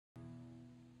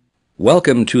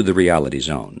Welcome to the Reality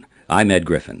Zone. I'm Ed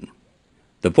Griffin.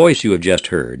 The voice you have just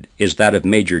heard is that of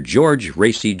Major George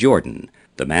Racy Jordan,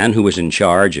 the man who was in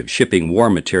charge of shipping war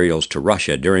materials to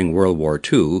Russia during World War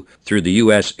II through the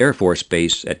U.S. Air Force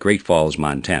Base at Great Falls,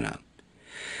 Montana.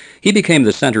 He became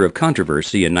the center of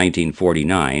controversy in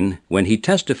 1949 when he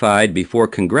testified before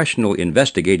congressional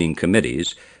investigating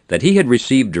committees that he had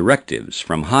received directives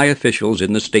from high officials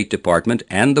in the State Department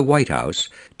and the White House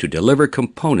to deliver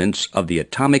components of the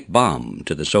atomic bomb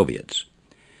to the Soviets.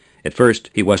 At first,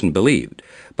 he wasn't believed,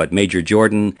 but Major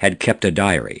Jordan had kept a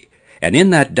diary, and in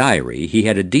that diary he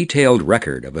had a detailed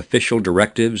record of official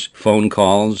directives, phone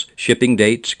calls, shipping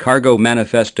dates, cargo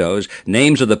manifestos,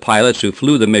 names of the pilots who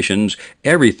flew the missions,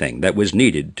 everything that was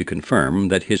needed to confirm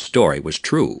that his story was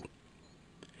true.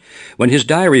 When his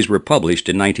diaries were published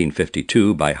in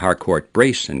 1952 by Harcourt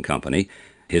Brace and Company,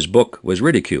 his book was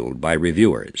ridiculed by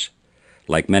reviewers.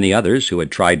 Like many others who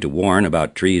had tried to warn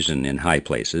about treason in high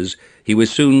places, he was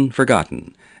soon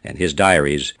forgotten, and his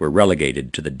diaries were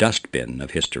relegated to the dustbin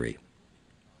of history.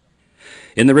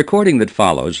 In the recording that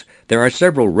follows, there are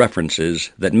several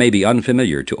references that may be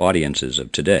unfamiliar to audiences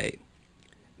of today.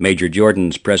 Major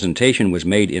Jordan's presentation was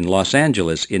made in Los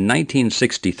Angeles in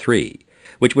 1963,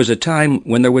 which was a time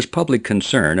when there was public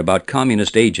concern about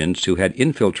communist agents who had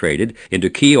infiltrated into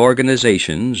key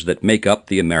organizations that make up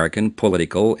the American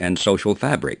political and social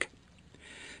fabric.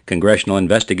 Congressional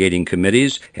investigating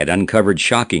committees had uncovered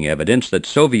shocking evidence that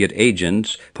Soviet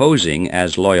agents posing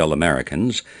as loyal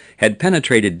Americans had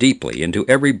penetrated deeply into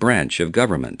every branch of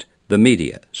government, the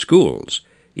media, schools,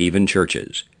 even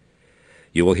churches.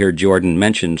 You will hear Jordan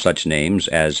mention such names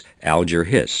as Alger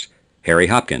Hiss, Harry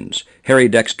Hopkins, Harry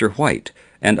Dexter White,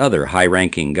 and other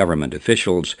high-ranking government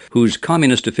officials whose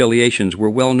communist affiliations were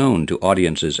well known to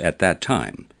audiences at that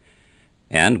time.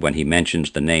 And when he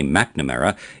mentions the name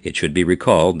McNamara, it should be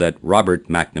recalled that Robert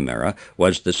McNamara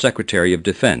was the Secretary of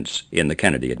Defense in the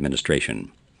Kennedy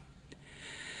administration.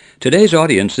 Today's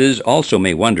audiences also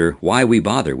may wonder why we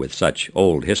bother with such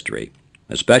old history,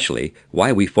 especially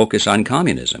why we focus on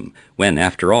communism, when,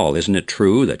 after all, isn't it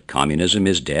true that communism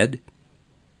is dead?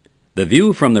 The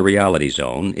view from the Reality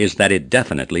Zone is that it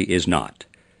definitely is not.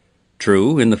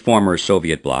 True, in the former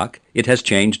Soviet bloc, it has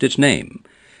changed its name.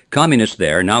 Communists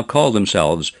there now call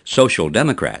themselves Social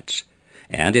Democrats,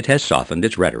 and it has softened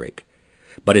its rhetoric.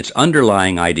 But its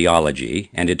underlying ideology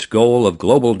and its goal of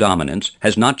global dominance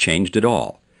has not changed at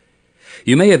all.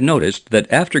 You may have noticed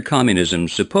that after communism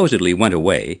supposedly went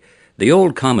away, the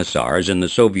old commissars in the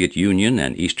Soviet Union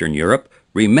and Eastern Europe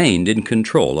remained in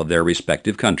control of their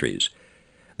respective countries.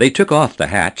 They took off the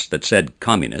hats that said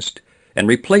Communist and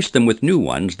replaced them with new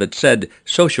ones that said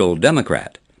Social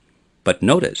Democrat. But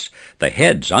notice, the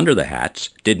heads under the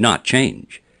hats did not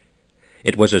change.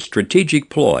 It was a strategic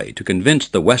ploy to convince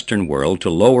the Western world to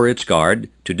lower its guard,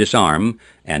 to disarm,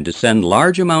 and to send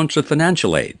large amounts of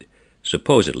financial aid,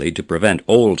 supposedly to prevent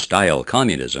old-style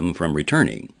communism from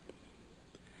returning.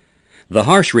 The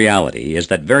harsh reality is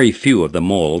that very few of the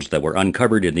moles that were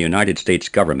uncovered in the United States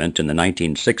government in the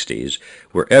 1960s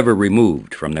were ever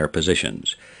removed from their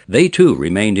positions. They, too,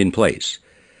 remained in place.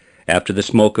 After the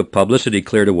smoke of publicity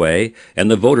cleared away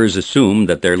and the voters assumed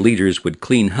that their leaders would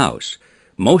clean house,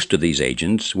 most of these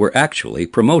agents were actually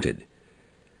promoted.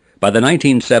 By the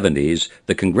 1970s,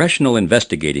 the congressional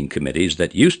investigating committees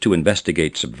that used to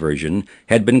investigate subversion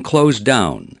had been closed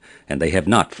down, and they have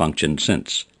not functioned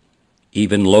since.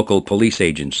 Even local police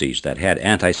agencies that had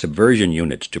anti-subversion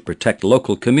units to protect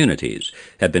local communities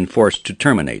have been forced to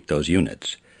terminate those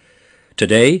units.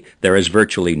 Today, there is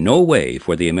virtually no way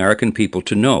for the American people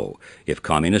to know if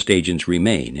communist agents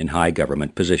remain in high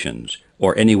government positions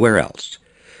or anywhere else.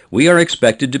 We are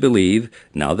expected to believe,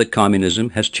 now that communism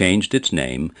has changed its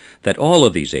name, that all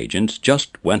of these agents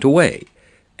just went away,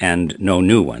 and no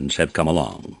new ones have come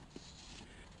along.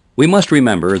 We must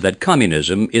remember that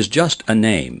communism is just a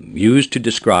name used to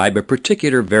describe a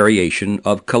particular variation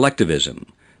of collectivism,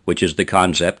 which is the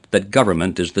concept that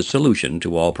government is the solution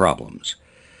to all problems.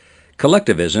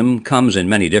 Collectivism comes in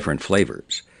many different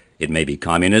flavors. It may be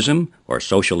communism, or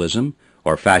socialism,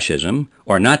 or fascism,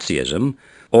 or Nazism,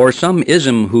 or some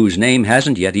ism whose name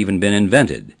hasn't yet even been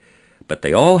invented. But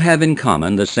they all have in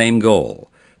common the same goal,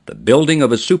 the building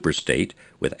of a superstate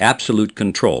with absolute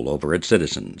control over its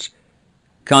citizens.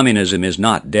 Communism is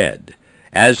not dead.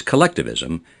 As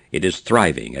collectivism, it is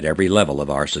thriving at every level of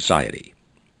our society.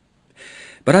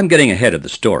 But I'm getting ahead of the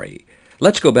story.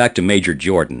 Let's go back to Major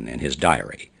Jordan and his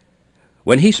diary.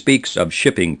 When he speaks of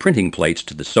shipping printing plates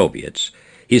to the Soviets,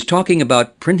 he's talking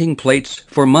about printing plates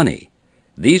for money.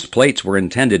 These plates were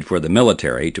intended for the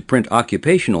military to print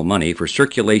occupational money for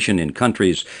circulation in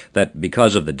countries that,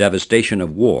 because of the devastation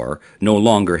of war, no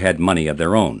longer had money of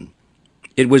their own.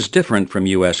 It was different from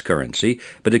U.S. currency,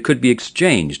 but it could be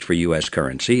exchanged for U.S.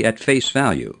 currency at face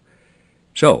value.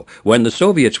 So, when the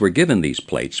Soviets were given these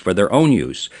plates for their own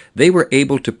use, they were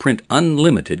able to print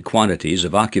unlimited quantities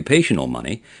of occupational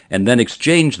money and then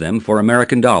exchange them for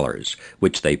American dollars,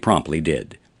 which they promptly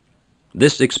did.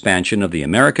 This expansion of the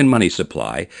American money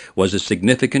supply was a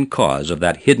significant cause of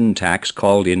that hidden tax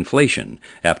called inflation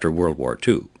after World War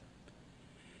II.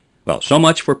 Well, so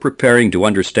much for preparing to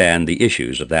understand the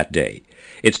issues of that day.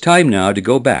 It's time now to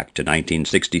go back to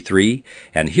 1963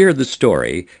 and hear the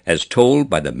story as told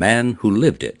by the man who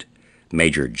lived it,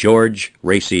 Major George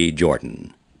Racy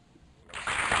Jordan.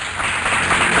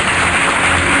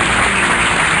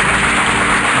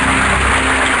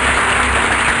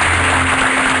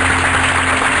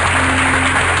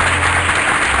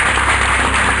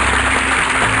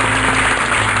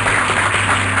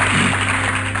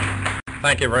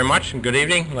 Thank you very much, and good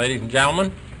evening, ladies and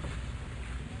gentlemen.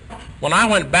 When I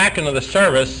went back into the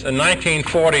service in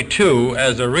 1942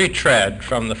 as a retread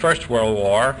from the First World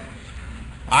War,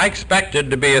 I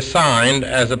expected to be assigned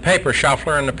as a paper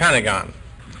shuffler in the Pentagon.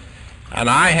 And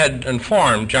I had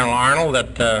informed General Arnold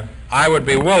that I would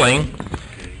be willing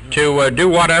to do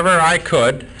whatever I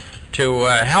could to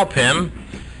help him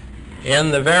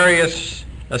in the various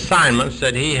assignments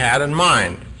that he had in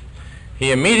mind.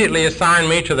 He immediately assigned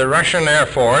me to the Russian Air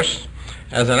Force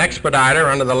as an expediter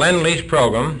under the Lend-Lease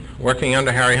program, working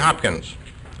under Harry Hopkins.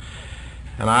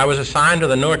 And I was assigned to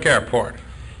the Newark airport.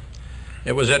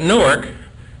 It was at Newark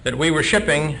that we were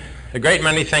shipping a great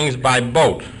many things by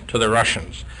boat to the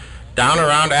Russians, down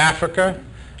around Africa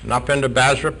and up into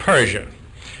Basra, Persia.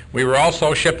 We were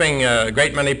also shipping a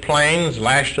great many planes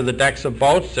lashed to the decks of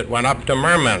boats that went up to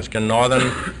Murmansk in northern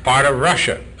part of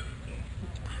Russia.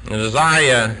 And as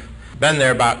I been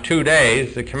there about 2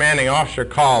 days, the commanding officer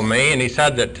called me and he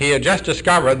said that he had just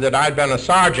discovered that I'd been a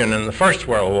sergeant in the First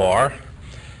World War.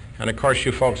 And of course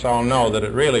you folks all know that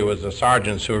it really was the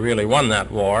sergeants who really won that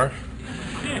war.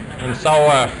 And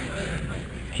so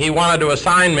he wanted to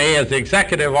assign me as the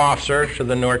executive officer to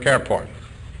the Newark airport.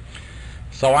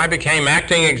 So I became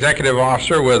acting executive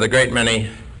officer with a great many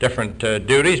different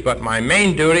duties, but my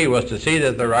main duty was to see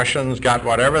that the Russians got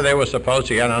whatever they were supposed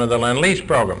to get under the Lend-Lease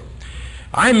program.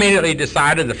 I immediately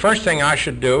decided the first thing I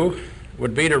should do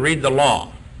would be to read the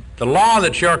law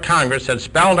that your Congress had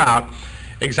spelled out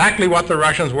exactly what the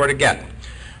Russians were to get.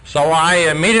 So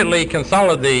I immediately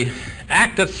consulted the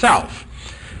act itself,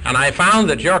 and I found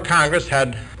that your Congress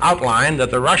had outlined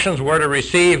that the Russians were to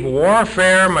receive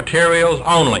warfare materials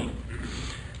only.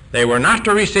 They were not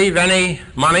to receive any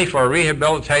money for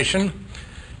rehabilitation,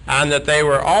 and that they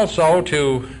were also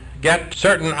to get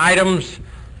certain items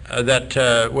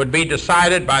that would be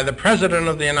decided by the President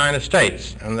of the United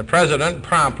States. And the President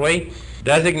promptly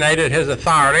designated his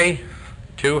authority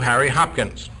to Harry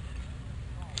Hopkins.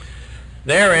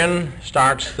 Therein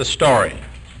starts the story.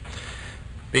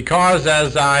 Because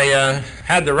as I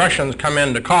had the Russians come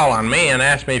in to call on me and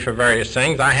ask me for various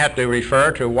things, I had to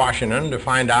refer to Washington to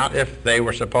find out if they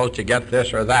were supposed to get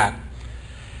this or that.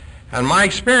 And my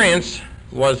experience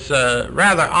was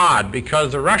rather odd,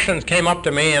 because the Russians came up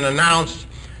to me and announced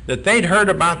that they'd heard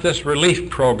about this relief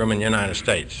program in the United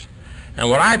States. And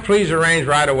would I please arrange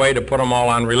right away to put them all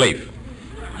on relief?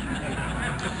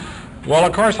 Well,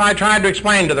 of course, I tried to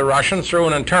explain to the Russians through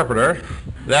an interpreter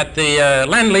that the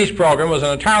Lend-Lease program was an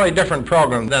entirely different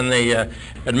program than the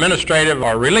administrative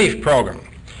or relief program.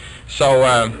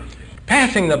 So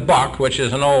passing the buck, which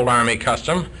is an old Army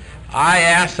custom, I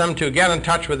asked them to get in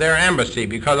touch with their embassy,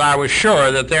 because I was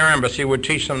sure that their embassy would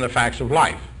teach them the facts of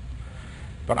life.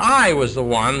 But I was the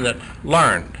one that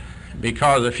learned,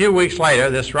 because a few weeks later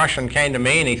this Russian came to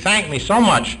me and he thanked me so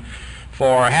much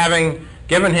for having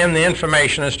given him the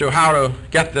information as to how to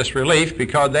get this relief,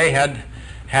 because they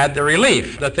had the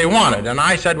relief that they wanted. And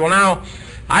I said, well, now,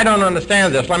 I don't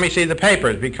understand this. Let me see the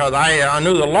papers, because I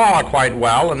knew the law quite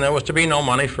well, and there was to be no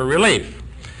money for relief.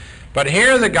 But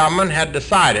here the government had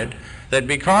decided that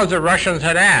because the Russians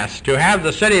had asked to have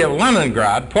the city of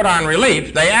Leningrad put on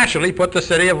relief, they actually put the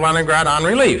city of Leningrad on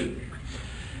relief.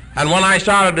 And when I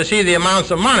started to see the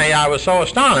amounts of money, I was so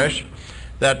astonished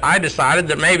that I decided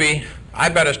that maybe I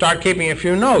better start keeping a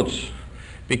few notes,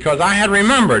 because I had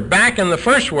remembered back in the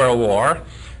First World War,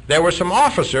 there were some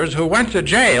officers who went to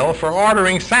jail for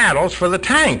ordering saddles for the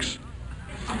tanks.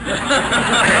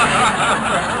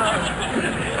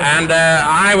 And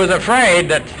I was afraid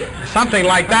that something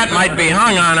like that might be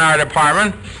hung on our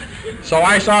department So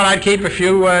I thought I'd keep a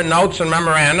few notes and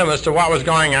memorandum as to what was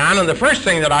going on. And the first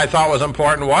thing that I thought was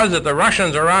important was that the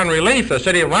Russians are on relief. The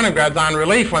city of Leningrad's on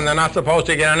relief when they're not supposed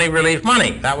to get any relief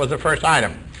money. That was the first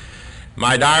item.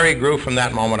 My diary grew from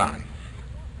that moment on.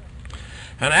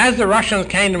 And as the Russians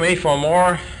came to me for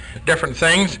more different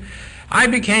things, I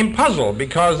became puzzled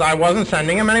because I wasn't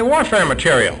sending them any warfare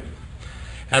material.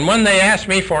 And when they asked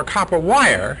me for copper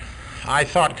wire, I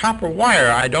thought, copper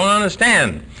wire, I don't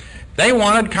understand. They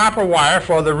wanted copper wire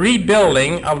for the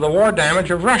rebuilding of the war damage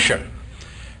of Russia.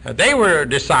 They were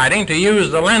deciding to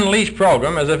use the Lend-Lease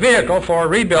program as a vehicle for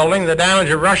rebuilding the damage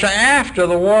of Russia after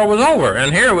the war was over,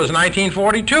 and here was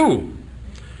 1942.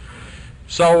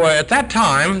 So at that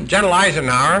time, General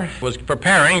Eisenhower was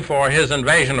preparing for his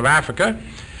invasion of Africa,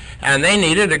 and they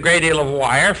needed a great deal of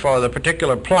wire for the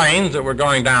particular planes that were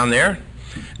going down there.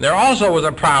 There also was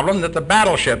a problem that the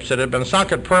battleships that had been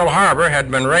sunk at Pearl Harbor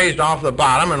had been raised off the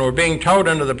bottom and were being towed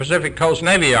into the Pacific Coast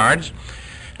Navy Yards,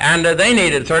 and they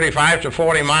needed 35 to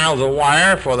 40 miles of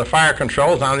wire for the fire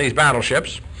controls on these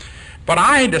battleships. But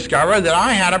I discovered that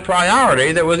I had a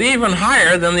priority that was even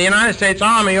higher than the United States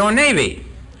Army or Navy.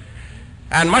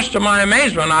 And much to my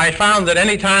amazement, I found that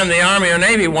any time the Army or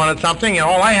Navy wanted something,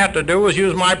 all I had to do was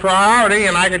use my priority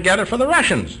and I could get it for the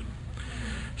Russians.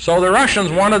 So the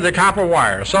Russians wanted the copper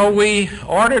wire. So we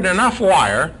ordered enough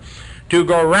wire to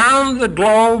go round the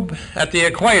globe at the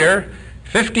equator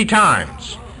 50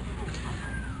 times.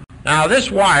 Now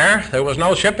this wire, there was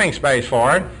no shipping space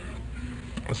for it,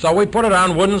 so we put it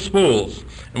on wooden spools.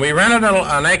 And we rented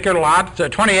an acre lot, a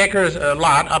 20 acres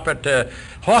lot up at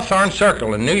Hawthorne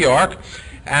Circle in New York,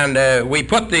 and we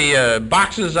put the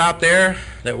boxes out there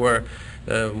that were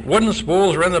wooden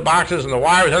spools were in the boxes and the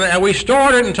wire was in there, and we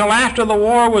stored it until after the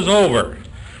war was over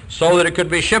so that it could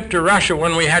be shipped to Russia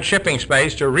when we had shipping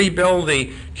space to rebuild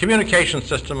the communication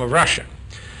system of Russia.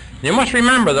 You must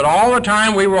remember that all the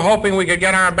time we were hoping we could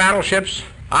get our battleships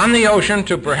on the ocean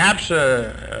to perhaps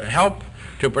help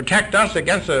to protect us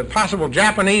against a possible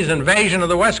Japanese invasion of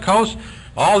the West Coast.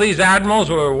 All these admirals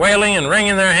were wailing and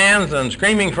wringing their hands and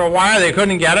screaming for wire. They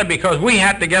couldn't get it because we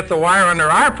had to get the wire under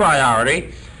our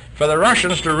priority for the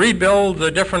Russians to rebuild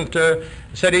the different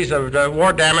cities of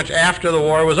war damage after the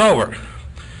war was over.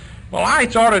 Well, I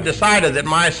sort of decided that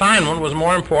my assignment was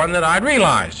more important than I'd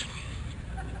realized.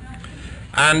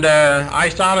 And I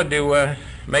started to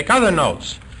make other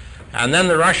notes. And then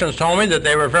the Russians told me that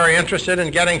they were very interested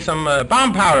in getting some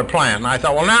bomb powder plant. And I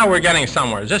thought, well, now we're getting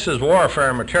somewhere. This is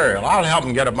warfare material. I'll help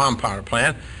them get a bomb powder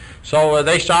plant. So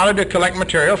they started to collect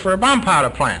material for a bomb powder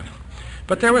plant.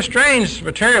 But there were strange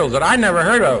materials that I'd never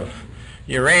heard of.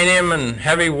 Uranium and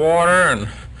heavy water and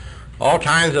all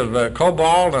kinds of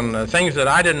cobalt and things that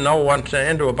I didn't know went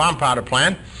into a bomb powder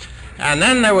plant. And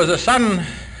then there was a sudden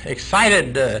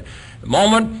excited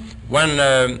moment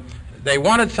when they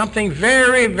wanted something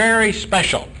very, very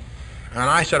special. And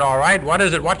I said, all right, what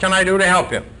is it? What can I do to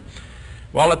help you?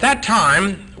 Well, at that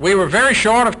time, we were very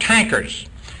short of tankers.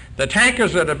 The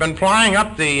tankers that had been flying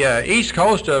up the east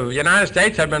coast of the United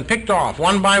States had been picked off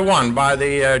one by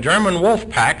the German wolf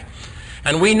pack,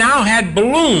 and we now had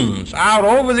balloons out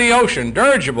over the ocean,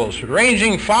 dirigibles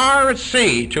ranging far at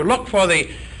sea to look for the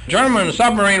German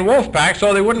submarine wolf pack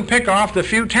so they wouldn't pick off the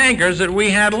few tankers that we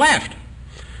had left.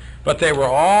 But they were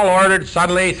all ordered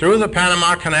suddenly through the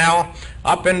Panama Canal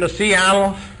up into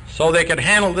Seattle so they could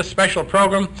handle this special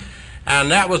program.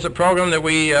 And that was the program that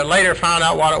we later found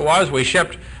out what it was. We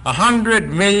shipped $100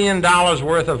 million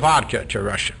worth of vodka to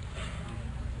Russia.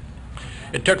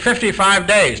 It took 55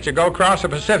 days to go across the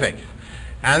Pacific.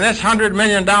 And this $100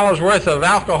 million worth of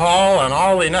alcohol and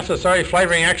all the necessary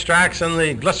flavoring extracts and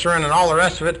the glycerin and all the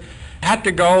rest of it had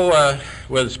to go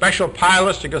with special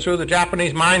pilots to go through the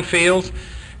Japanese minefields.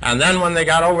 And then when they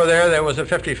got over there, there was a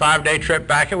 55-day trip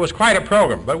back. It was quite a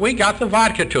program, but we got the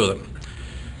vodka to them.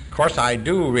 Of course, I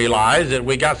do realize that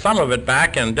we got some of it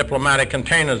back in diplomatic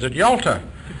containers at Yalta.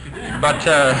 But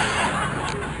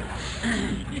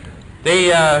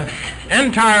the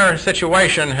entire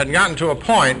situation had gotten to a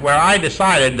point where I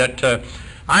decided that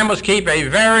I must keep a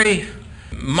very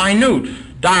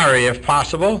minute diary, if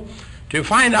possible, to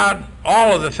find out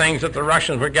all of the things that the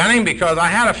Russians were getting, because I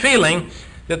had a feeling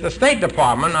that the State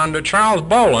Department under Charles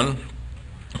Bolin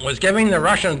was giving the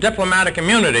Russians diplomatic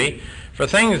immunity for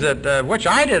things that which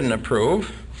I didn't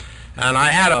approve, and I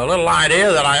had a little idea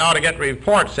that I ought to get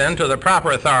reports in to the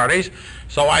proper authorities.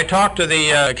 So I talked to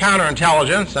the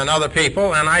counterintelligence and other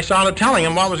people, and I started telling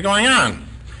them what was going on.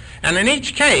 And in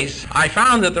each case, I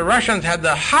found that the Russians had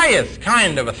the highest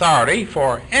kind of authority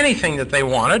for anything that they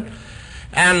wanted.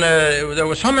 And there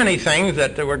were so many things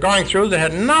that they were going through that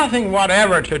had nothing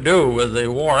whatever to do with the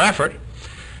war effort,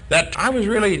 that I was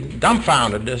really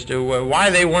dumbfounded as to why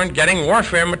they weren't getting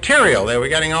warfare material. They were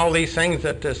getting all these things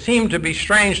that seemed to be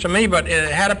strange to me, but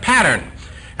it had a pattern.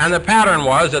 And the pattern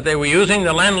was that they were using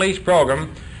the Lend-Lease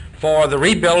program for the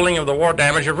rebuilding of the war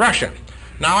damage of Russia.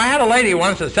 Now, I had a lady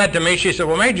once that said to me, she said,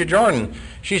 well, Major Jordan,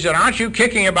 she said, aren't you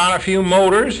kicking about a few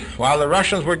motors while the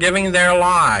Russians were giving their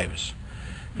lives?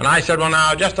 And I said, well,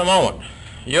 now, just a moment.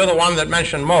 You're the one that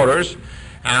mentioned motors,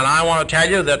 and I want to tell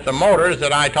you that the motors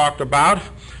that I talked about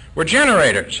were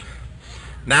generators.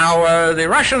 Now, the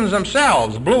Russians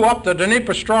themselves blew up the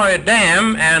Dnipro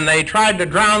Dam, and they tried to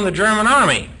drown the German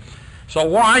army. So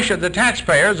why should the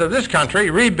taxpayers of this country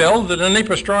rebuild the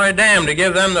Dnipro Dam to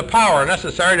give them the power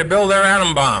necessary to build their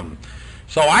atom bomb?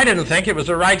 So I didn't think it was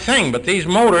the right thing, but these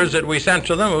motors that we sent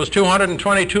to them, it was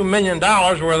 $222 million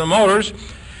worth of motors,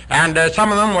 and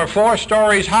some of them were 4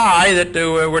 stories high that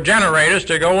were generators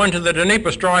to go into the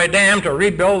Dnipro Dam to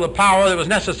rebuild the power that was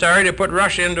necessary to put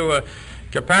Russia into a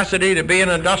capacity to be an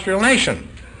industrial nation.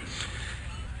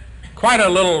 Quite a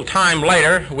little time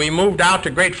later, we moved out to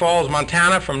Great Falls,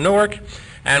 Montana from Newark,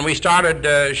 and we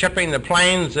started shipping the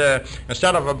planes.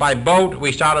 Instead of by boat,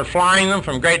 we started flying them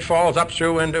from Great Falls up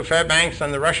through into Fairbanks,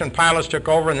 and the Russian pilots took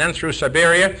over, and then through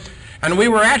Siberia. And we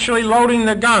were actually loading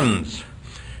the guns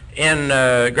in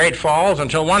Great Falls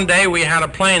until one day we had a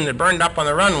plane that burned up on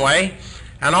the runway,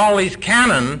 and all these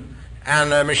cannon and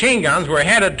machine guns were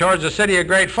headed towards the city of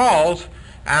Great Falls.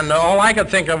 And all I could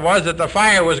think of was that the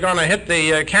fire was going to hit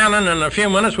the cannon, and in a few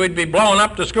minutes we'd be blowing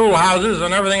up the schoolhouses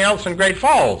and everything else in Great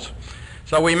Falls.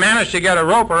 So we managed to get a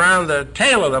rope around the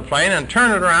tail of the plane and turn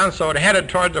it around so it headed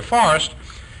toward the forest.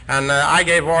 And I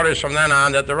gave orders from then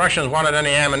on that the Russians wanted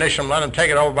any ammunition, let them take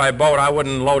it over by boat. I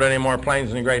wouldn't load any more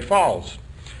planes in Great Falls.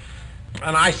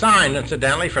 And I signed,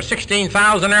 incidentally, for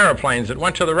 16,000 airplanes that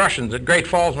went to the Russians at Great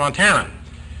Falls, Montana.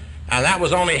 And that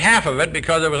was only half of it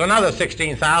because there was another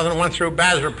 16,000 went through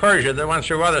Basra, Persia, that went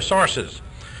through other sources.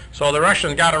 So the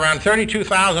Russians got around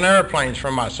 32,000 airplanes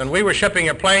from us, and we were shipping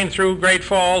a plane through Great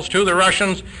Falls to the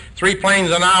Russians, 3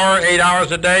 planes an hour, 8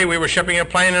 hours a day. We were shipping a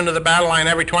plane into the battle line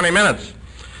every 20 minutes.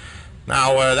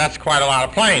 Now, that's quite a lot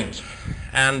of planes.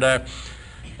 And the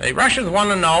Russians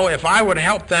wanted to know if I would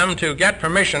help them to get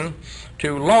permission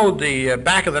to load the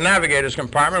back of the navigator's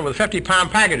compartment with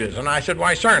 50-pound packages. And I said,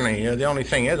 why, certainly. The only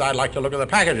thing is, I'd like to look at the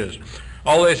packages.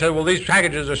 Oh, they said, well, these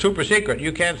packages are super secret.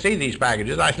 You can't see these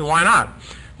packages. I said, why not?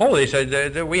 Oh, they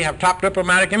said, we have top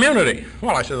diplomatic immunity.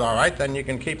 Well, I said, all right, then you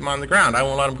can keep them on the ground. I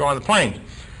won't let them go on the planes.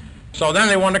 So then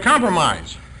they wanted to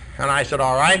compromise. And I said,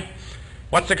 all right,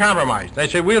 what's the compromise? They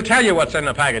said, we'll tell you what's in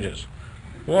the packages.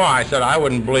 Well, I said, I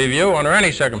wouldn't believe you under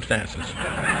any circumstances.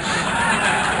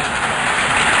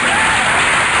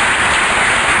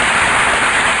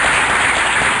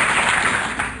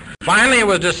 Finally, it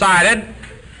was decided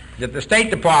that the State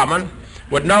Department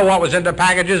would know what was in the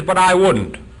packages, but I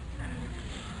wouldn't.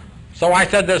 So I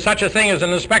said, there's such a thing as an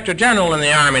Inspector General in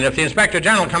the Army, and if the Inspector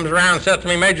General comes around and says to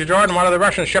me, Major Jordan, what are the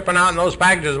Russians shipping out in those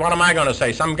packages, what am I going to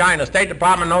say? Some guy in the State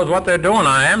Department knows what they're doing.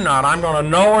 I am not. I'm going to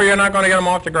know, or you're not going to get them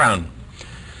off the ground.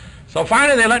 So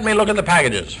finally, they let me look at the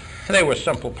packages. They were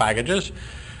simple packages.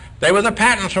 They were the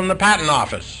patents from the Patent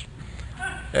Office.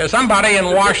 Somebody in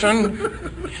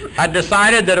Washington had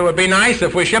decided that it would be nice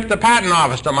if we shipped the Patent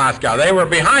Office to Moscow. They were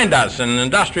behind us in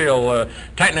industrial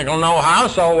technical know-how,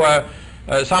 so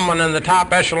someone in the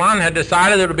top echelon had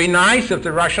decided it would be nice if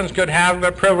the Russians could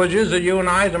have privileges that you and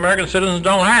I as American citizens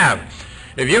don't have.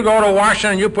 If you go to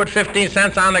Washington and you put 15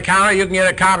 cents on the counter, you can get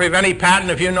a copy of any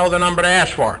patent if you know the number to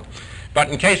ask for it. But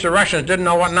in case the Russians didn't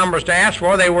know what numbers to ask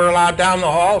for, they were allowed down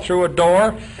the hall through a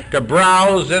door to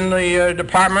browse in the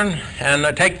department and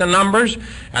take the numbers,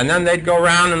 and then they'd go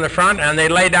around in the front and they'd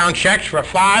lay down checks for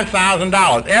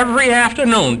 $5,000 every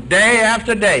afternoon, day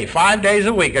after day, 5 days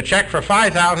a week, a check for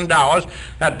 $5,000.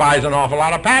 That buys an awful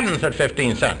lot of patents at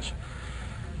 15 cents.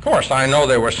 Of course, I know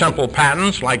there were simple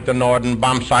patents like the Norden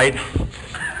bomb sight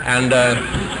and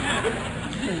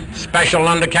special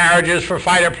undercarriages for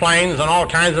fighter planes and all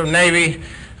kinds of Navy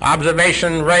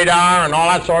observation radar and all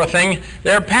that sort of thing.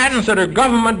 They're patents that are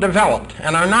government developed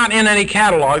and are not in any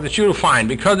catalog that you'll find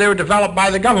because they were developed by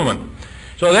the government.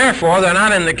 So therefore, they're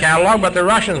not in the catalog, but the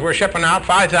Russians were shipping out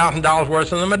 $5,000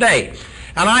 worth of them a day.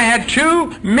 And I had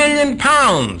 2 million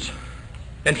pounds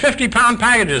in 50-pound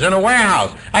packages in a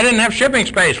warehouse. I didn't have shipping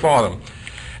space for them.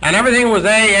 And everything was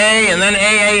AA, and then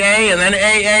AAA, and then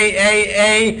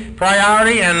AAAA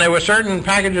priority, and there were certain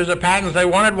packages of patents they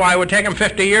wanted. Why, it would take them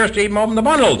 50 years to even open the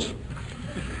bundles.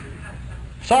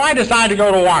 So I decided to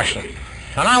go to Washington.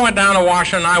 And I went down to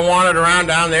Washington, I wandered around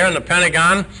down there in the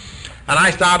Pentagon, and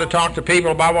I started to talk to people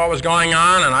about what was going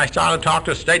on, and I started to talk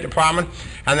to the State Department,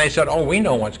 and they said, oh, we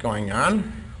know what's going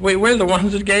on. We're the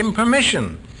ones that gave them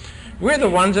permission. We're the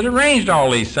ones that arranged all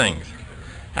these things.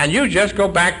 And you just go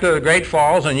back to the Great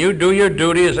Falls and you do your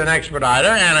duty as an expediter,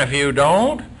 and if you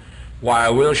don't, why,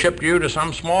 we'll ship you to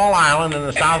some small island in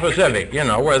the South Pacific, you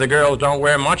know, where the girls don't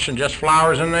wear much and just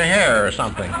flowers in their hair or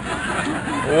something.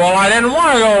 Well, I didn't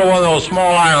want to go to one of those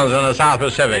small islands in the South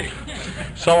Pacific.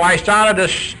 So I started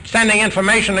sending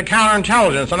information to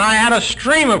counterintelligence, and I had a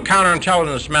stream of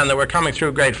counterintelligence men that were coming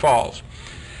through Great Falls.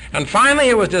 And finally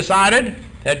it was decided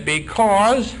that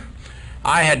because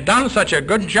I had done such a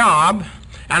good job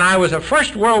and I was a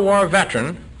First World War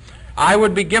veteran, I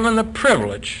would be given the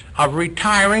privilege of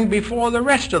retiring before the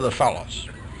rest of the fellows.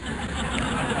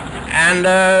 And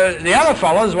the other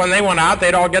fellows, when they went out,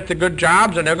 they'd all get the good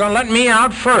jobs, and they're going to let me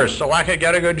out first so I could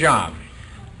get a good job.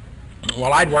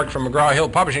 Well, I'd worked for McGraw-Hill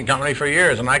Publishing Company for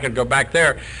years, and I could go back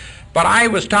there. But I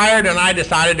was tired, and I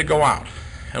decided to go out.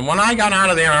 And when I got out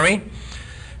of the Army,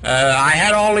 I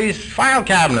had all these file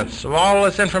cabinets of all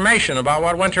this information about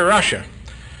what went to Russia.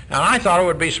 And I thought it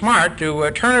would be smart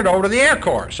to turn it over to the Air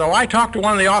Corps. So I talked to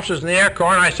one of the officers in the Air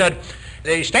Corps, and I said,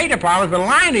 the State Department's been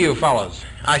lying to you fellas.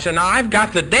 I said, now I've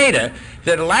got the data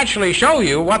that'll actually show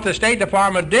you what the State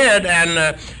Department did,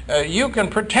 and you can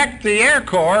protect the Air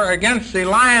Corps against the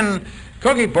lying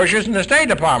cookie pushers in the State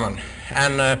Department.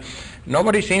 And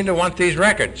nobody seemed to want these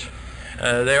records.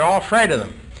 They're all afraid of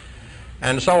them.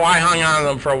 And so I hung on to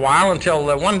them for a while until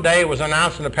one day it was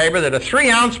announced in the paper that a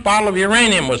 3-ounce bottle of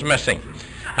uranium was missing.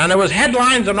 And there was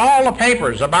headlines in all the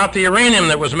papers about the uranium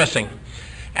that was missing.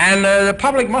 And the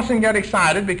public mustn't get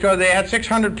excited because they had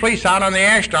 600 police out on the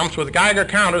ash dumps with Geiger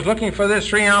counters looking for this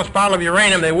 3-ounce bottle of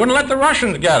uranium. They wouldn't let the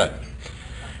Russians get it.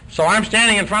 So I'm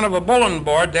standing in front of a bulletin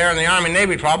board there in the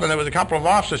Army-Navy Club, and there was a couple of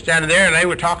officers standing there, and they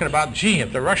were talking about, gee,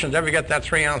 if the Russians ever get that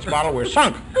 3-ounce bottle, we're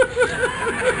sunk.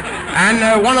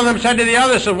 And one of them said to the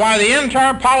other, said, why, the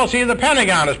entire policy of the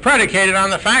Pentagon is predicated on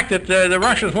the fact that the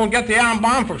Russians won't get the atom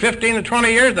bomb for 15 to 20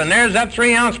 years, and there's that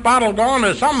 3-ounce bottle going,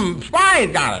 and some spy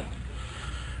got it.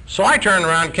 So I turned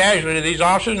around casually to these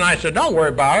officers, and I said, don't worry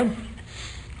about it.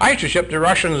 I used to ship the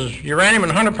Russians uranium in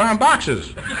 100-pound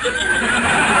boxes.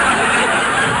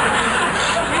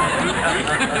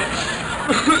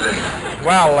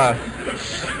 Well,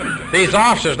 these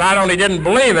officers not only didn't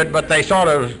believe it, but they sort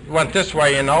of went this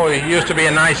way, you know. He used to be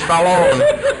a nice fellow.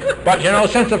 But, you know,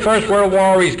 since the First World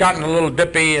War, he's gotten a little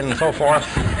dippy and so forth.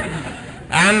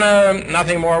 And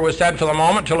nothing more was said for the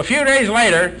moment, till a few days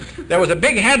later, there was a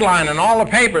big headline in all the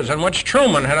papers in which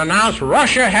Truman had announced,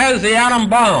 Russia has the atom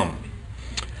bomb.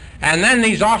 And then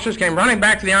these officers came running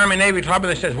back to the Army-Navy Club,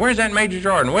 and they said, where's that Major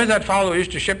Jordan? Where's that fellow who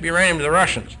used to ship uranium to the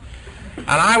Russians? And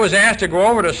I was asked to go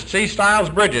over to see Stiles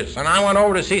Bridges, and I went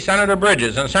over to see Senator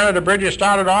Bridges, and Senator Bridges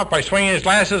started off by swinging his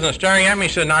glasses and staring at me.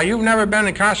 He said, now, you've never been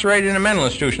incarcerated in a mental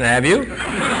institution, have you?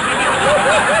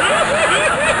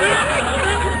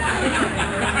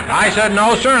 I said,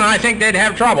 no, sir, and I think they'd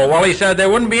have trouble. Well, he said, there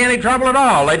wouldn't be any trouble at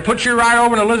all. They'd put you right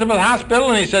over to Elizabeth Hospital,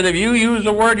 and he said, if you used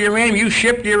the word uranium, you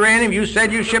shipped uranium, you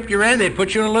said you shipped uranium, they'd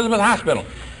put you in Elizabeth Hospital.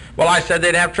 Well, I said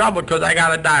they'd have trouble because I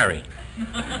got a diary.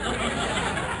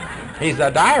 He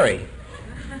said, a diary?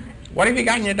 What have you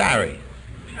got in your diary?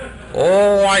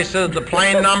 Oh, I said, the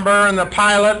plane number and the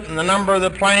pilot and the number of the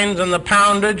planes and the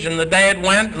poundage and the day it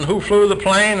went and who flew the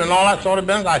plane and all that sort of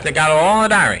business. I said, got it all in the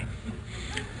diary.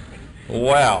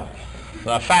 Well,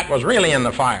 the fat was really in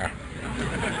the fire.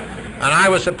 And I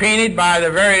was subpoenaed by the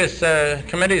various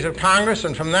committees of Congress,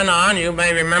 and from then on, you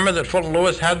may remember that Fulton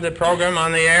Lewis had the program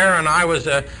on the air, and I was,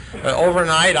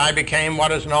 overnight, I became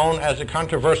what is known as a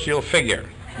controversial figure.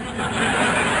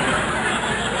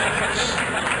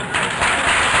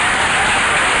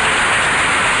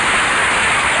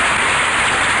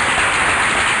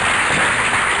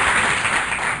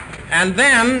 And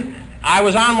then I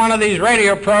was on one of these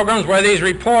radio programs where these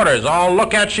reporters all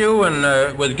look at you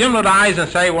and with gimlet eyes and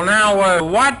say, well, now,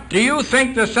 what do you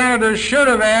think the senators should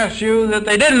have asked you that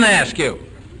they didn't ask you?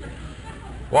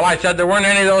 Well, I said there weren't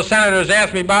any of those senators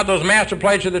asked me about those master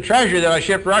plates of the Treasury that I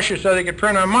shipped Russia so they could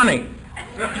print our money.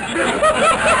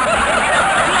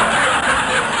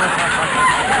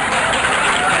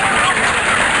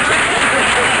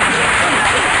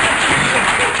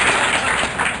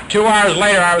 2 hours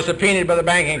later, I was subpoenaed by the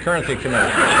Banking and Currency Committee.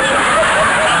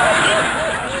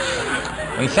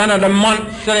 And Senator Munt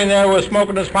sitting there was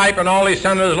smoking his pipe, and all these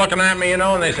senators looking at me, you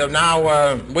know, and they said,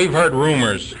 now, we've heard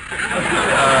rumors.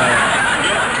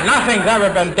 Nothing's ever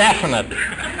been definite.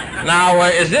 Now,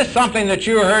 is this something that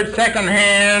you heard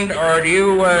secondhand, or do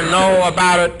you know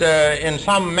about it in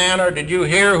some manner? Did you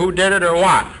hear who did it or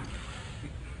what?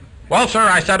 Well, sir,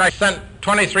 I said I sent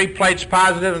 23 plates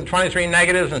positive and 23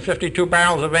 negatives and 52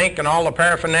 barrels of ink and all the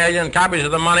paraphernalia and copies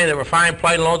of the money. They were fine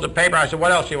plate and loads of paper. I said,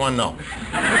 what else do you want to know?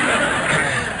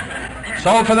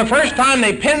 So for the first time,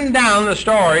 they pinned down the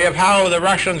story of how the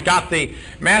Russians got the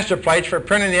master plates for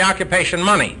printing the occupation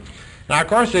money. Now, of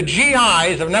course, the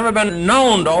GIs have never been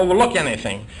known to overlook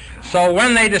anything. So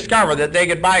when they discovered that they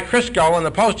could buy Crisco in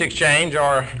the post exchange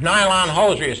or nylon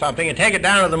hosiery or something and take it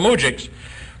down to the mujiks,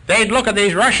 they'd look at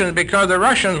these Russians because the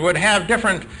Russians would have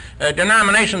different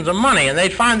denominations of money, and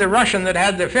they'd find the Russian that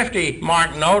had the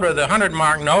 50-mark note or the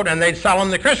 100-mark note, and they'd sell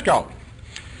them the Crisco.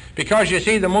 Because, you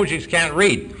see, the mujiks can't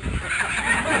read.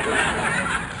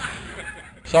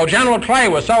 So General Clay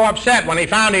was so upset when he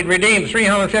found he'd redeemed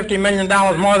 $350 million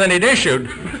more than he'd issued.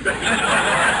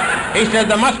 He said,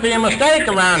 there must be a mistake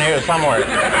around here somewhere.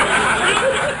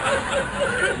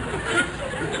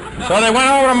 So they went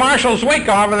over to Marshal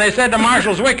Zwickov and they said to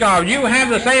Marshal Zwickov, you have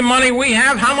the same money we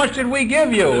have, how much did we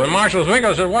give you? And Marshal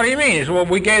Zwickov said, what do you mean? He said, well,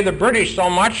 we gave the British so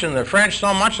much and the French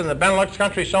so much and the Benelux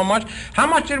countries so much. How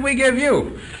much did we give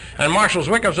you? And Marshal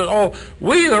Zwickov said, oh,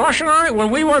 we, the Russian army,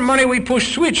 when we want money, we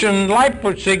push switch in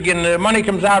Leipzig and the money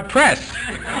comes out press.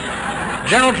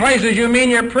 General Clay says, you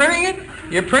mean you're printing it?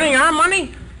 You're printing our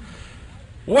money?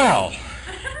 Well,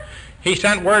 he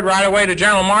sent word right away to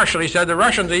General Marshall. He said, the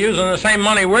Russians are using the same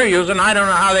money we're using. I don't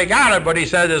know how they got it, but he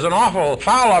said, there's an awful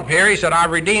foul up here. He said, I've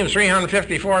redeemed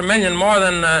 $354 million more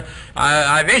than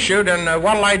I've issued, and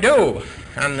what'll I do?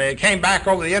 And they came back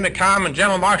over the intercom, and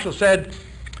General Marshall said,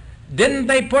 didn't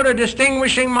they put a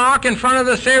distinguishing mark in front of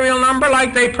the serial number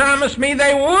like they promised me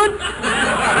they would?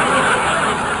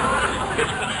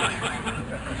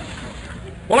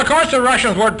 Well, of course, the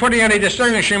Russians weren't putting any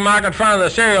distinguishing mark in front of the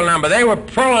serial number. They were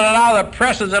pulling it out of the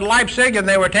presses at Leipzig, and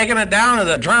they were taking it down to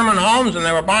the German homes, and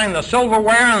they were buying the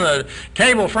silverware and the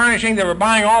table furnishing. They were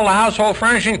buying all the household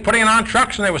furnishing, putting it on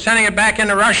trucks, and they were sending it back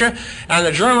into Russia. And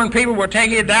the German people were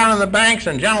taking it down to the banks.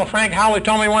 And General Frank Howley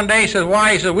told me one day, he said,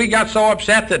 why? He said, we got so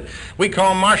upset that we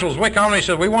called Marshal Zwickov, and he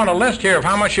said, we want a list here of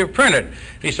how much you've printed.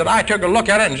 He said, I took a look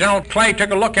at it, and General Clay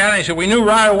took a look at it, and he said, we knew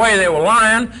right away they were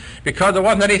lying because there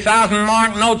wasn't any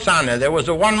 1,000-mark notes on there. There was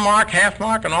a 1 mark, half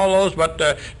mark, and all those, but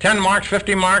 10 marks,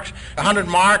 50 marks, 100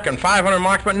 mark, and 500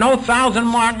 marks, but no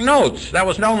 1,000-mark notes. That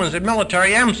was known as the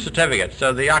military M certificates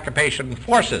of the occupation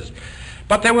forces.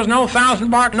 But there was no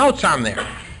 1,000-mark notes on there.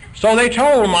 So they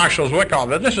told Marshal Zwickov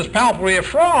that this is palpably a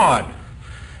fraud.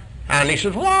 And he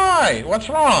said, why? What's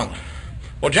wrong?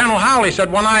 Well, General Howley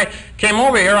said, when I came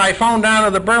over here, I phoned down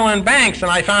to the Berlin banks, and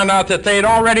I found out that they'd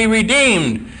already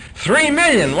redeemed 3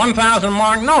 million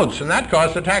 1,000-mark notes, and that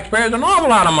cost the taxpayers an awful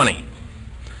lot of money.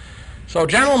 So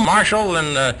General Marshall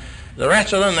and the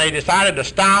rest of them, they decided to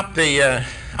stop the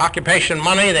occupation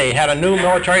money. They had a new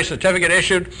military certificate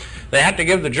issued. They had to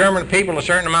give the German people a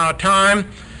certain amount of time.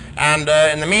 And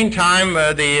in the meantime,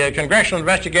 the congressional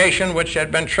investigation, which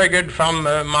had been triggered from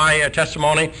my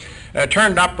testimony,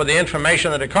 turned up with the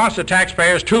information that it cost the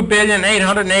taxpayers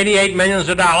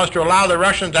 $2,888,000,000 to allow the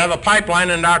Russians to have a pipeline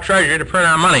into our treasury to print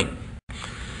our money.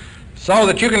 So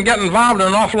that you can get involved in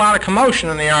an awful lot of commotion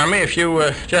in the Army if you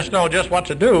just know just what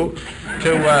to do.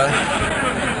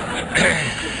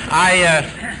 I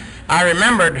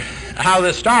remembered how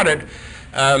this started.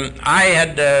 I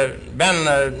had been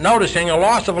noticing a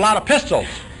loss of a lot of pistols.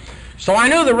 So I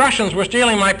knew the Russians were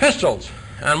stealing my pistols.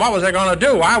 And what was I going to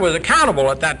do? I was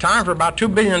accountable at that time for about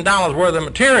 $2 billion worth of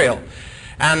material.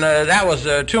 And that was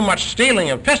too much stealing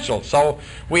of pistols. So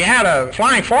we had a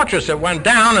flying fortress that went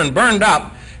down and burned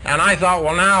up. And I thought,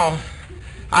 well, now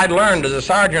I'd learned as a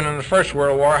sergeant in the First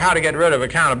World War how to get rid of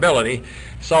accountability.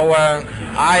 So I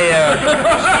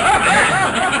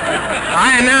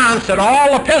announced that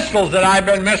all the pistols that I'd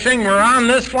been missing were on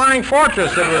this flying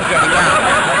fortress that was going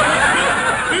down.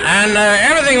 And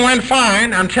everything went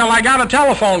fine until I got a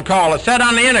telephone call. It said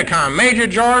on the intercom, Major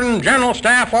Jordan, General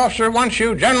Staff Officer wants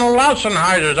you, General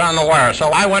Lautzenheiser's on the wire.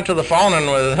 So I went to the phone and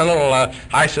with a little,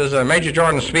 I says, Major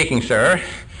Jordan speaking, sir.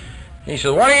 He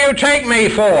said, what do you take me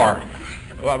for?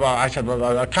 Well, I said,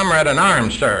 well, a comrade in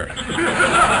arms, sir.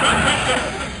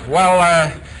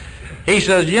 Well, he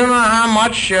says, you know how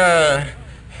much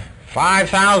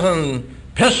 5,000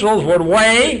 pistols would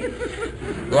weigh?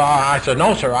 Well, I said,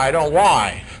 no, sir, I don't.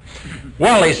 Why?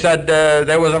 Well, he said,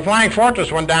 there was a flying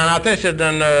fortress went down out there. He said,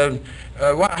 then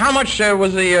how much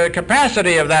was the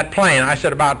capacity of that plane? I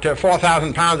said, about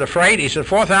 4,000 pounds of freight. He said,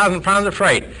 4,000 pounds of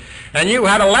freight. And you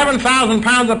had 11,000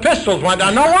 pounds of pistols went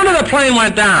down. No wonder the plane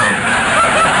went down.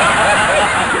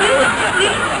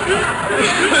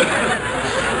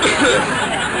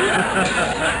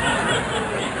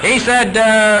 He He said,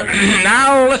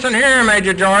 now listen here,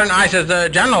 Major Jordan. I says,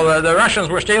 General, the Russians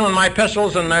were stealing my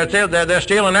pistols, and they're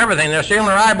stealing everything. They're stealing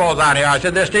their eyeballs out here. I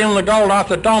said, they're stealing the gold off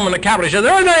the dome in the Capitol. He said,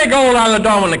 there isn't any gold on the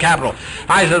dome in the Capitol.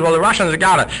 I said, well, the Russians have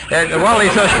got it. Well, he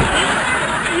says,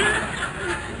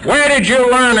 where did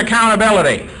you learn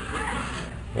accountability?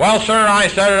 Well, sir, I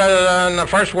said in the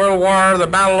First World War, the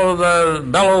Battle of the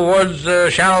Belleau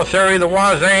Woods, Shadow Theory, the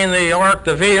Wazane, the Orc,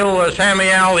 the Veal, the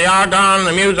Samuel, the Argonne,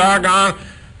 the Meuse Argonne.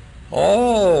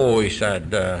 Oh, he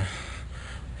said,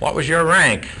 what was your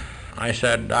rank? I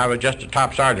said, I was just a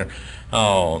top sergeant.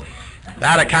 Oh,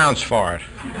 that accounts for it.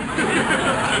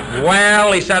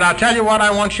 Well, he said, I'll tell you what I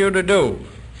want you to do.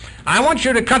 I want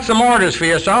you to cut some orders for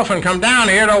yourself and come down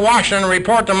here to Washington and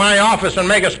report to my office and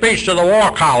make a speech to the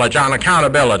War College on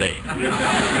accountability.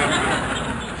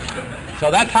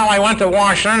 So that's how I went to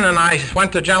Washington, and I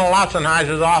went to General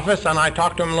Lotzenheiser's office, and I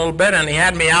talked to him a little bit, and he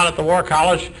had me out at the War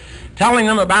College telling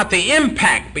them about the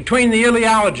impact between the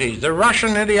ideologies, the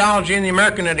Russian ideology and the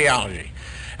American ideology.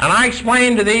 And I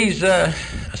explained to these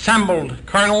assembled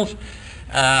colonels,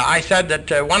 I said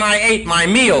that when I ate my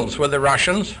meals with the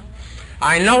Russians,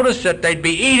 I noticed that they'd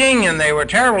be eating, and they were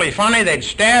terribly funny. They'd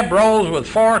stab rolls with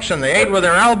forks, and they ate with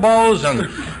their elbows,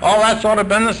 and all that sort of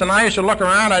business. And I used to look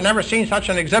around. I'd never seen such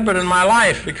an exhibit in my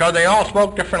life, because they all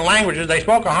spoke different languages. They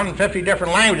spoke 150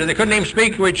 different languages. They couldn't even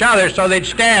speak to each other, so they'd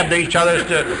stab each other's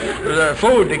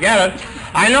food to get it.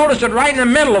 I noticed that right in the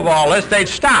middle of all this, they'd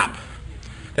stop.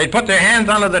 They'd put their hands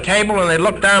under the table, and they'd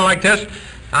look down like this.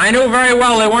 I knew very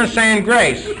well they weren't saying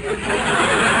grace.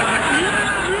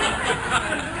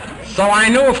 So I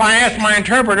knew if I asked my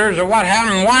interpreters or what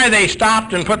happened, why they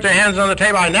stopped and put their hands on the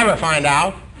table, I'd never find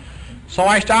out. So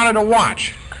I started to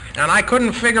watch, and I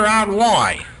couldn't figure out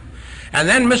why. And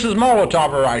then Mrs.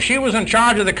 Molotov arrived. She was in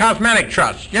charge of the Cosmetic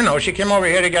Trust. You know, she came over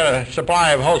here to get a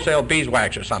supply of wholesale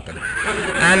beeswax or something.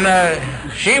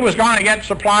 And she was going to get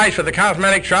supplies for the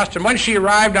Cosmetic Trust, and when she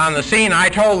arrived on the scene, I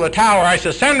told the tower, I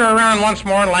said, send her around once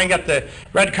more and I'll get the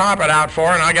red carpet out for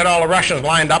her, and I'll get all the Russians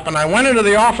lined up. And I went into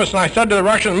the office and I said to the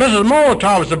Russians, Mrs.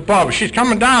 Molotov's above. She's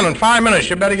coming down in 5 minutes.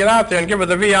 You better get out there and give her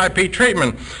the VIP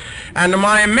treatment. And to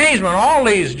my amazement, all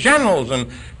these generals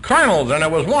and colonels, and it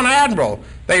was one admiral,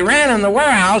 they ran in the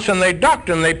warehouse and they ducked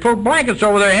and they put blankets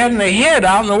over their head and they hid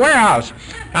out in the warehouse.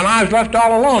 And I was left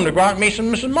all alone to go out and meet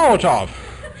Mrs. Molotov.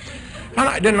 And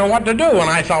I didn't know what to do. And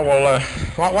I thought, well,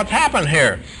 what's happened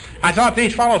here? I thought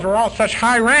these fellows were all such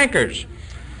high rankers.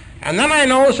 And then I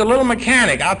noticed a little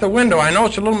mechanic out the window. I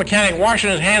noticed a little mechanic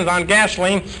washing his hands on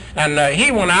gasoline, and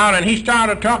he went out and he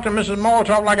started to talk to Mrs.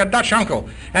 Molotov like a Dutch uncle.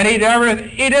 And he did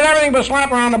everything but slap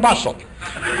her on the bustle.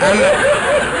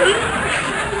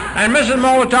 And Mrs.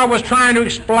 Molotov was trying to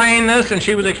explain this, and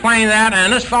she was explaining that,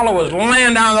 and this fellow was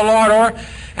laying down the law door,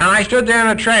 and I stood there in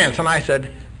a trance, and I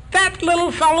said, that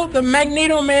little fellow, the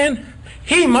Magneto Man,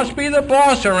 he must be the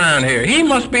boss around here. He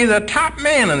must be the top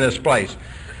man in this place.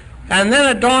 And then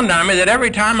it dawned on me that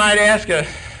every time I'd ask a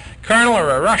colonel or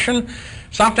a Russian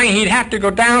something, he'd have to go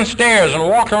downstairs and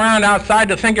walk around outside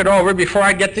to think it over before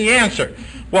I'd get the answer.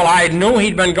 Well, I knew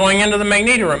he'd been going into the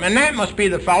magneto room, and that must be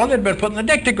the fellow that'd been putting the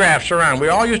dictographs around. We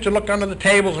all used to look under the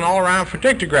tables and all around for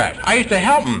dictographs. I used to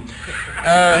help them.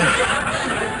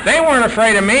 They weren't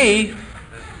afraid of me.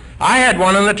 I had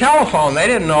one on the telephone they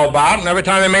didn't know about, and every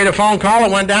time they made a phone call,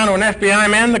 it went down to an FBI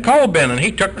man in the coal bin, and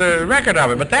he took the record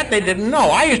of it. But that they didn't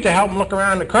know. I used to help them look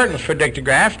around the curtains for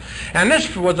dictographs, and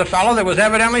this was the fellow that was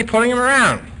evidently putting them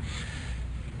around.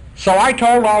 So I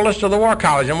told all this to the War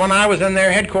College, and when I was in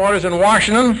their headquarters in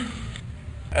Washington,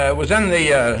 was in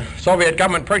the Soviet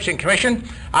Government Purchasing Commission,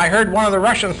 I heard one of the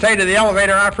Russians say to the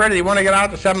elevator operator, "You want to get out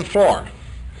the 7th floor?"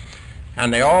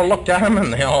 And they all looked at him,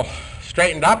 and they all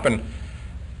straightened up, and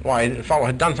why, the fellow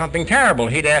had done something terrible.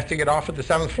 He'd asked to get off at the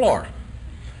 7th floor.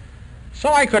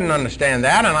 So I couldn't understand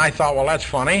that, and I thought, well, that's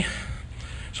funny.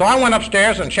 So I went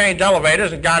upstairs and changed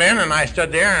elevators and got in, and I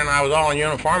stood there, and I was all in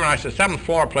uniform, and I said, 7th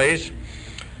floor, please.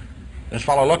 This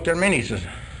fellow looked at me, and he says,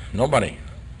 nobody.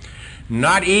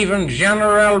 Not even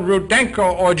General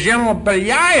Rudenko or General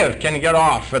Belyaev can get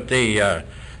off at the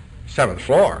 7th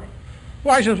floor.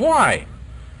 Well, I says, why?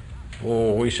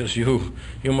 Oh, he says, you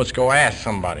must go ask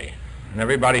somebody. And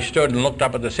everybody stood and looked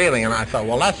up at the ceiling, and I thought,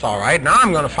 well, that's all right. Now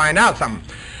I'm going to find out something.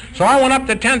 So I went up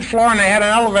to the 10th floor, and they had an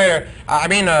elevator,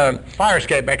 a fire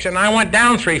escape exit, and I went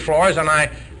down 3 floors, and I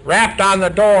rapped on the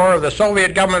door of the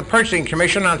Soviet Government Purchasing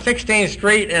Commission on 16th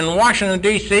Street in Washington,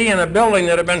 D.C., in a building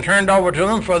that had been turned over to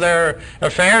them for their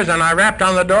affairs, and I rapped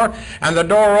on the door, and the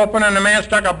door opened, and the man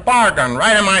stuck a bar gun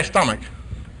right in my stomach.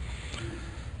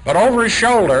 But over his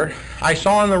shoulder, I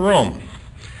saw in the room,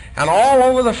 and all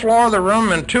over the floor of the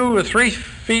room and 2 or 3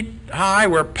 feet high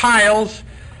were piles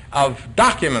of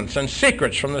documents and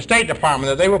secrets from the State Department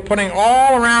that they were putting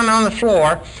all around on the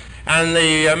floor, and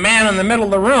the man in the middle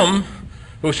of the room,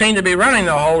 who seemed to be running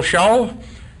the whole show,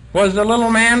 was the little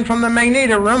man from the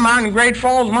Magneto room out in Great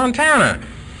Falls, Montana.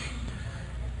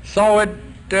 So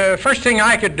the first thing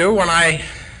I could do when I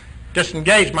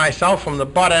disengaged myself from the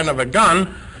butt end of a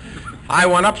gun, I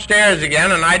went upstairs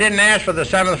again, and I didn't ask for the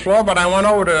 7th floor, but I went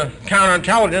over to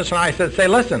counterintelligence, and I said, say,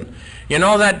 listen, you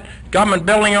know that government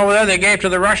building over there they gave to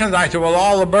the Russians? I said, well,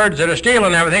 all the birds that are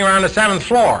stealing everything are on the 7th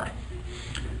floor.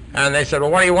 And they said,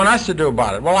 well, what do you want us to do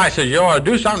about it? Well, I said, you ought to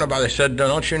do something about it. They said,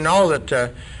 don't you know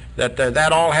that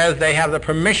that all they have the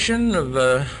permission of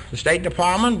the State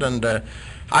Department? And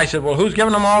I said, well, who's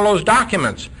giving them all those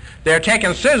documents? They're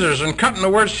taking scissors and cutting the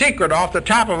word secret off the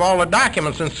top of all the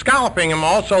documents and scalloping them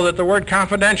all so that the word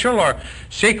confidential or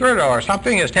secret or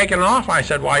something is taken off. I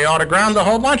said, well, you ought to ground the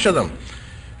whole bunch of them.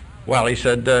 Well, he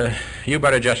said, you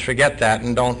better just forget that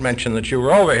and don't mention that you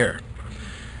were over here.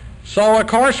 So, of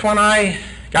course, when I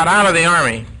got out of the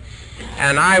Army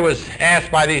and I was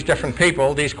asked by these different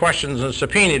people these questions and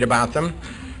subpoenaed about them,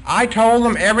 I told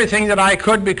them everything that I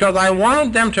could because I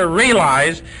wanted them to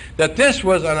realize that this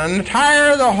was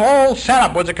the whole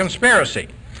setup was a conspiracy.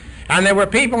 And there were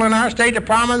people in our State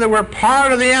Department that were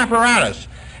part of the apparatus.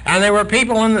 And there were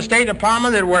people in the State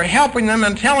Department that were helping them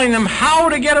and telling them how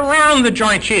to get around the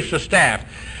Joint Chiefs of Staff.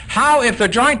 How, if the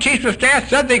Joint Chiefs of Staff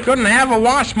said they couldn't have a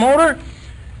WASP motor,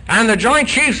 and the Joint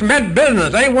Chiefs meant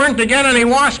business, they weren't to get any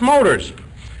WASP motors.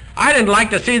 I didn't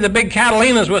like to see the big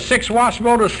Catalinas with 6 WASP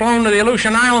motors flown to the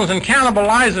Aleutian Islands and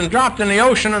cannibalized and dropped in the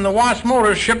ocean, and the WASP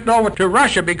motors shipped over to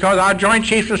Russia because our Joint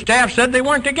Chiefs of Staff said they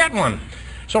weren't to get one.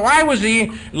 So I was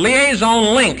the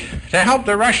liaison link to help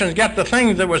the Russians get the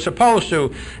things that were supposed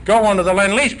to go under the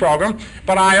Lend-Lease program,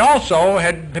 but I also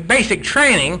had basic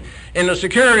training in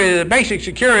the basic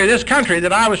security of this country,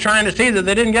 that I was trying to see that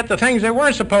they didn't get the things they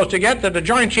weren't supposed to get, that the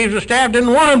Joint Chiefs of Staff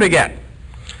didn't want them to get.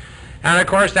 And of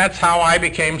course, that's how I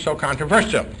became so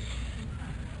controversial.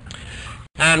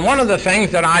 And one of the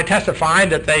things that I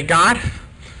testified that they got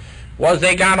was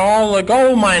they got all the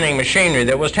gold mining machinery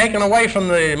that was taken away from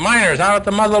the miners out at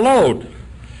the Mother Lode.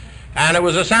 And it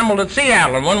was assembled at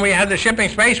Seattle. And when we had the shipping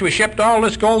space, we shipped all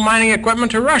this gold mining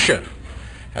equipment to Russia,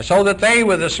 so that they,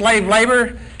 with the slave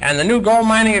labor and the new gold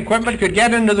mining equipment, could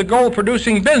get into the gold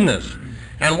producing business.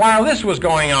 And while this was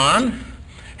going on,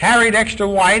 Harry Dexter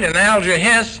White and Alger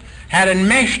Hiss had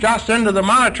enmeshed us into the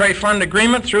Monetary Fund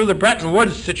Agreement through the Bretton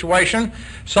Woods situation,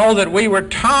 so that we were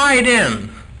tied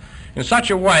in such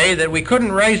a way that we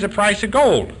couldn't raise the price of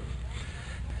gold.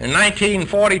 In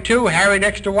 1942, Harry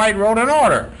Dexter White wrote an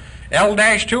order,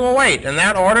 L-208, and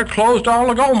that order closed all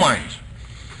the gold mines.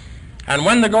 And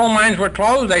when the gold mines were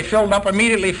closed, they filled up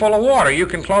immediately full of water. You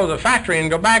can close a factory and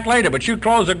go back later, but you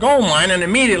close a gold mine and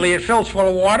immediately it fills full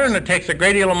of water, and it takes a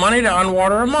great deal of money to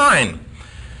unwater a mine.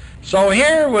 So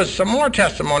here was some more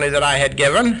testimony that I had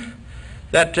given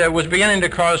that was beginning to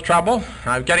cause trouble.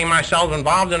 I was getting myself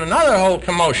involved in another whole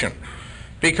commotion,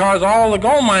 because all the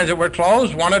gold mines that were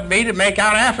closed wanted me to make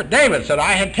out affidavits that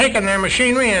I had taken their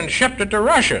machinery and shipped it to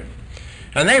Russia,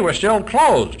 and they were still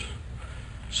closed.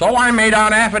 So I made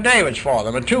out affidavits for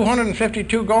them, and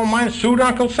 252 gold mines sued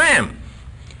Uncle Sam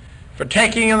for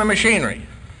taking in the machinery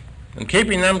and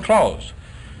keeping them closed.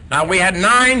 Now, we had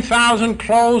 9,000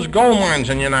 closed gold mines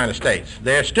in the United States.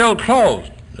 They're still closed.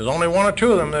 There's only 1 or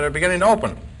 2 of them that are beginning to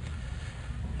open.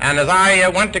 And as I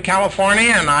went to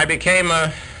California and I became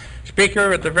a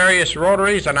speaker at the various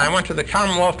Rotaries, and I went to the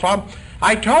Commonwealth Club,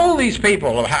 I told these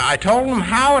people, I told them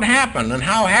how it happened, and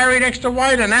how Harry Dexter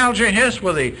White and Alger Hiss,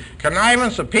 with the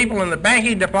connivance of people in the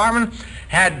banking department,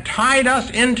 had tied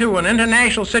us into an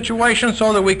international situation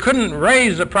so that we couldn't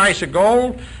raise the price of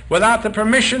gold without the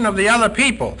permission of the other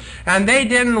people. And they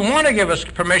didn't want to give us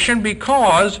permission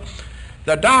because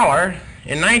the dollar,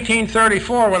 in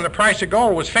 1934, when the price of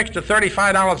gold was fixed at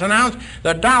 $35 an ounce,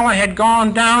 the dollar had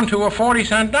gone down to a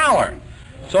 40-cent dollar.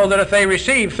 So that if they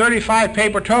received 35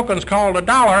 paper tokens called a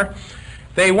dollar,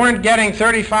 they weren't getting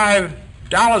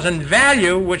 $35 in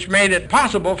value, which made it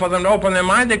possible for them to open their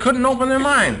minds. They couldn't open their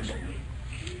minds.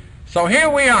 So here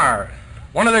we are,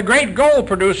 one of the great gold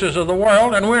producers of the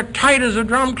world, and we're tight as a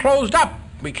drum, closed up.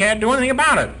 We can't do anything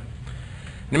about it. In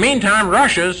the meantime,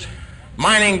 Russia's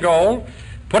mining gold,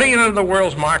 putting it into the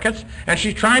world's markets, and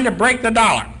she's trying to break the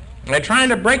dollar. They're trying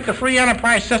to break the free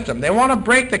enterprise system. They want to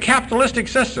break the capitalistic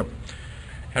system.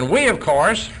 And we, of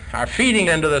course, are feeding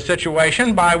into the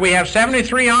situation by, we have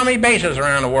 73 Army bases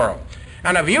around the world.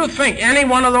 And if you think any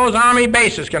one of those Army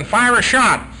bases can fire a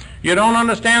shot, you don't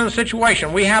understand the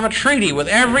situation. We have a treaty with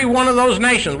every one of those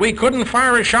nations. We couldn't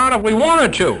fire a shot if we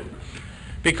wanted to.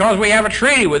 because we have a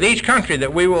treaty with each country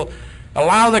that we will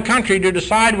allow the country to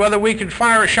decide whether we could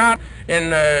fire a shot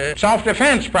in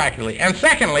self-defense practically. And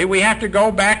secondly, we have to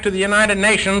go back to the United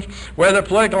Nations where the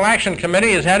Political Action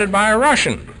Committee is headed by a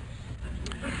Russian.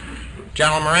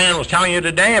 General Moran was telling you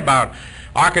today about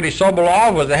Arkady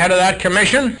Sobolov was the head of that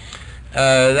commission,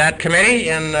 that committee,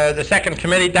 and the second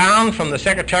committee down from the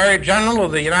Secretary General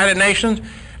of the United Nations,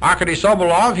 Arkady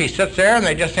Sobolov. He sits there and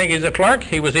they just think he's a clerk.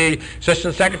 He was the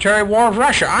Assistant Secretary of War of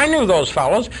Russia. I knew those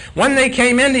fellows. When they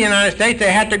came into the United States,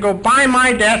 they had to go by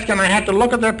my desk and I had to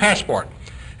look at their passport.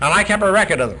 And I kept a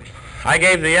record of them. I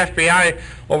gave the FBI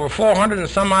over 400 and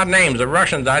some odd names of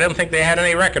Russians I didn't think they had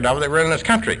any record of that were in this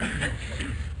country.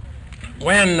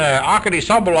 When Arkady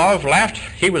Sobolov left,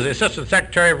 he was the Assistant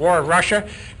Secretary of War of Russia.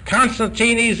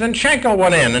 Konstantin Izanchenko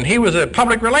went in, and he was the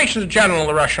Public Relations General of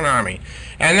the Russian Army.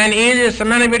 And then Ilya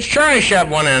Semenovich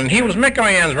Chernyshev went in, and he was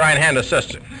Mikoyan's right-hand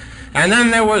assistant. And then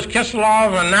there was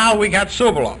Kislov, and now we got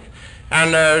Sobolov.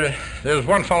 And there's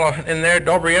one fellow in there,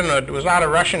 Dobryan, that was not a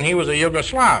Russian. He was a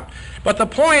Yugoslav. But the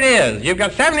point is, you've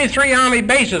got 73 army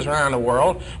bases around the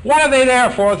world. What are they there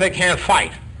for if they can't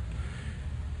fight?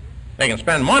 They can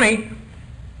spend money.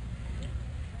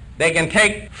 They can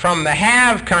take from the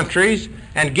have countries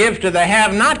and give to the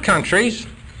have-not countries.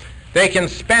 They can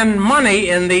spend money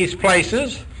in these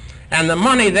places, and the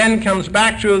money then comes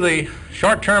back to the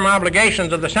short-term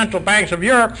obligations of the central banks of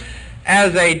Europe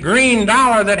as a green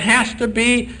dollar that has to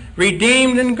be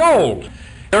redeemed in gold.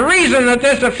 The reason that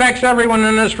this affects everyone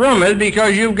in this room is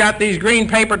because you've got these green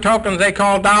paper tokens they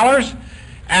call dollars,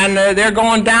 and they're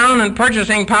going down in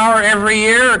purchasing power every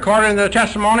year, according to the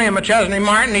testimony of McChesney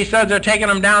Martin. He says they're taking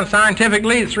them down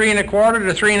scientifically at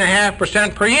 3.25% to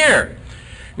 3.5% per year.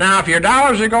 Now, if your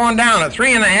dollars are going down at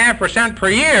 3.5% per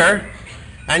year,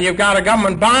 and you've got a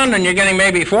government bond, and you're getting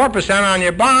maybe 4% on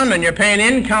your bond, and you're paying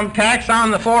income tax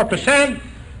on the 4%,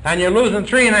 and you're losing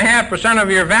 3.5% of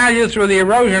your value through the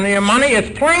erosion of your money,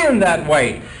 it's planned that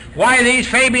way. Why these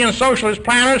Fabian socialist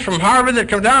planners from Harvard that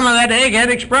come down on that Egghead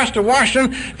Express to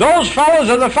Washington, those fellows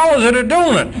are the fellows that are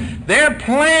doing it. They're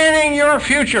planning your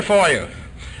future for you.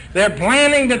 They're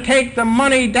planning to take the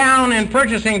money down in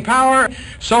purchasing power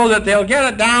so that they'll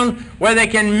get it down where they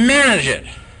can manage it.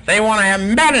 They want to have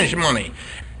managed money.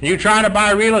 You try to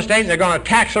buy real estate, and they're going to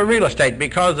tax the real estate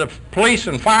because the police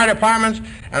and fire departments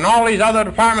and all these other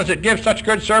departments that give such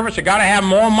good service have got to have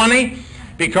more money,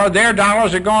 because their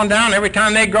dollars are going down every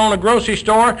time they go in a grocery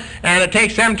store, and it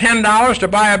takes them $10 to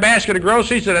buy a basket of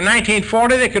groceries that in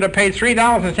 1940 they could have paid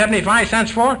 $3.75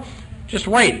 for. Just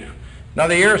wait.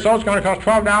 Another year or so it's going to cost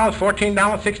 $12, $14,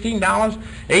 $16,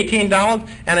 $18,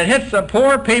 and it hits the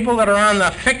poor people that are on the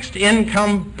fixed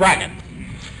income bracket.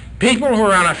 People who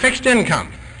are on a fixed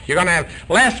income. You're going to have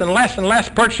less and less and less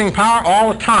purchasing power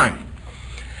all the time.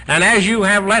 And as you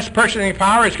have less purchasing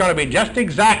power, it's going to be just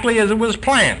exactly as it was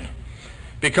planned.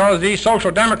 Because these social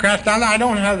democrats down there, I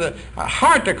don't have the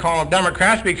heart to call them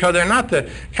Democrats, because they're not the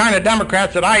kind of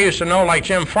Democrats that I used to know, like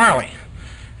Jim Farley.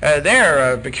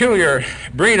 They're a peculiar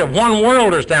breed of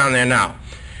one-worlders down there now.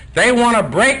 They want to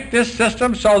break this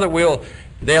system so that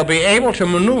they'll be able to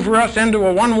maneuver us into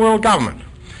a one-world government,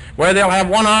 where they'll have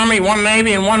one army, one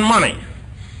navy, and one money.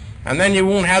 And then you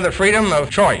won't have the freedom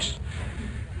of choice.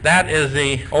 That is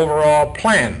the overall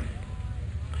plan.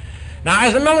 Now,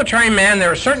 as a military man,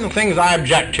 there are certain things I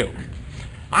object to.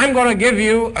 I'm going to give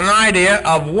you an idea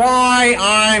of why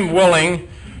I'm willing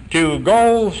to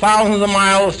go thousands of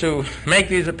miles to make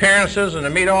these appearances and to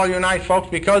meet all you nice folks,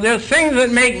 because there's things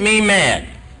that make me mad.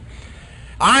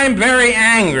 I'm very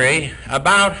angry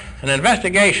about an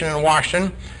investigation in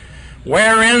Washington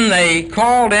wherein they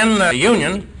called in the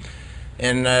union,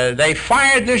 and they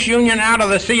fired this union out of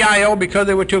the CIO because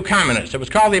they were too communist. It was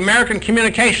called the American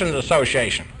Communications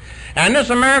Association. And this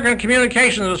American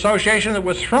Communications Association that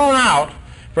was thrown out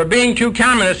for being too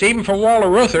communist, even for Walter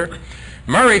Reuther,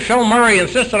 Phil Murray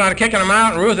insisted on kicking them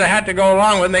out, and Reuther had to go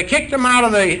along with it. They kicked them out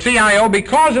of the CIO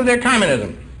because of their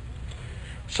communism.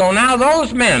 So now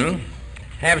those men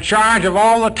have charge of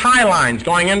all the tie lines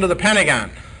going into the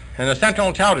Pentagon and the Central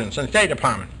Intelligence and State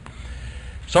Department.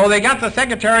 So they got the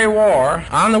Secretary of War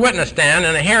on the witness stand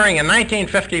in a hearing in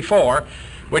 1954,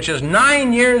 which is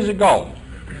 9 years ago.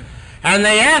 And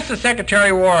they asked the Secretary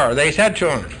of War, they said to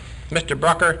him, Mr.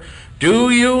 Brucker,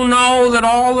 do you know that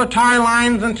all the tie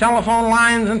lines and telephone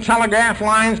lines and telegraph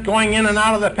lines going in and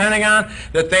out of the Pentagon,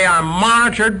 that they are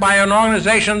monitored by an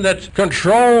organization that's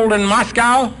controlled in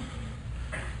Moscow?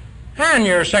 And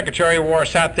your Secretary of War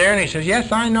sat there and he says,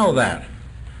 yes, I know that.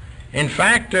 In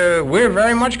fact, we're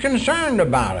very much concerned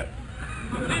about it.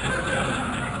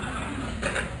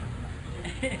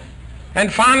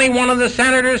 And finally, one of the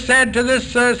senators said to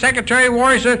this Secretary of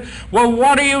War, he said, well,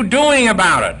 what are you doing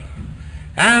about it?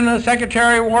 And the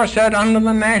Secretary of War said, under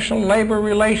the National Labor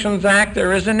Relations Act,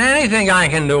 there isn't anything I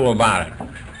can do about it.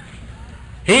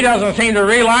 He doesn't seem to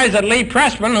realize that Lee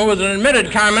Pressman, who was an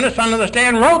admitted communist under the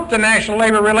stand, wrote the National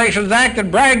Labor Relations Act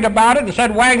and bragged about it and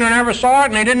said Wagner never saw it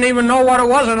and he didn't even know what it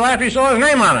was until after he saw his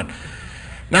name on it.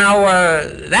 Now,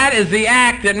 that is the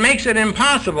act that makes it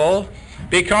impossible,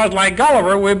 because like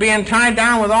Gulliver, we're being tied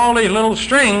down with all these little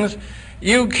strings.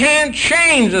 You can't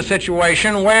change the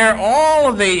situation where all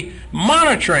of the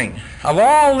monitoring of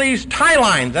all these tie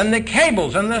lines and the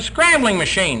cables and the scrambling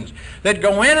machines that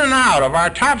go in and out of our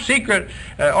top secret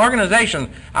organizations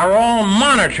are all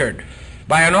monitored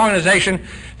by an organization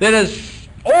that is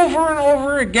over and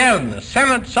over again. The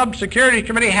Senate Subsecurity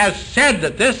Committee has said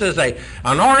that this is an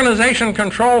organization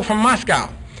controlled from Moscow.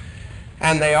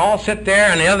 And they all sit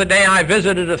there, and the other day I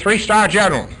visited a three-star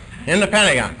general in the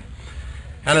Pentagon.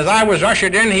 And as I was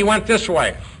ushered in, he went this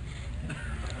way.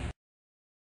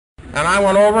 And I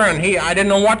went over, and I didn't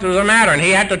know what was the matter, and he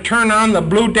had to turn on the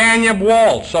Blue Danube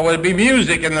Waltz, so there'd be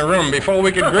music in the room before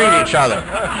we could greet each other. And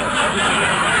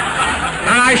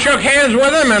I shook hands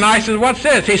with him, and I said, what's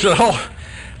this? He said, oh,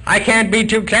 I can't be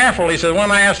too careful. He said,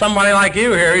 when I have somebody like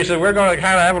you here, he said, we're going to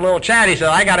kind of have a little chat. He said,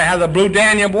 I got to have the Blue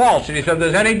Danube Waltz. And he said, if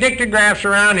there's any dictographs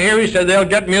around here, he said, they'll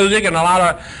get music and a lot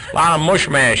of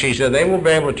mushmash. He said, they won't be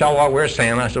able to tell what we're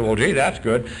saying. I said, well, gee, that's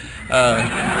good.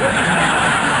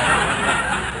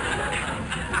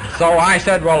 So I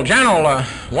said, well, General,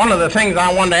 one of the things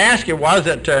I wanted to ask you was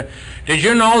that, did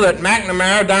you know that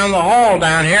McNamara down the hall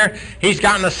down here, he's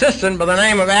got an assistant by the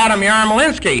name of Adam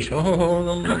Yarmolinsky? Oh,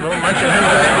 don't mention him.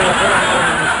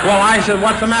 Well, I said,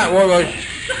 what's the matter?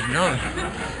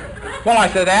 Well, I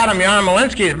said, Adam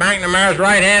Yarmolinsky is McNamara's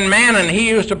right-hand man, and he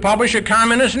used to publish a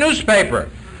communist newspaper.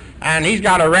 And he's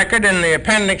got a record in the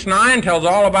Appendix 9, tells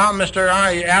all about Mr.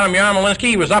 Adam Yarmolinsky.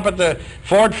 He was up at the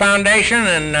Ford Foundation,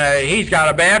 and he's got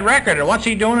a bad record. And what's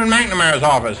he doing in McNamara's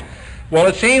office? Well,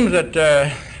 it seems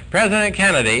that President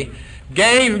Kennedy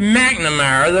gave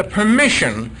McNamara the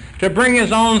permission to bring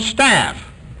his own staff.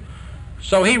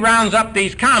 So he rounds up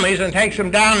these commies and takes them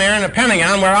down there in the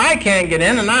Pentagon where I can't get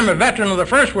in, and I'm a veteran of the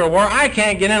First World War. I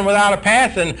can't get in without a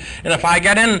pass, and if I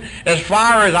get in as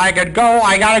far as I could go,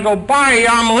 I got to go by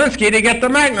Yarmolinsky to get to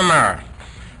McNamara.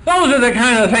 Those are the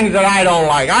kind of things that I don't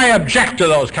like. I object to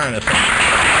those kind of things.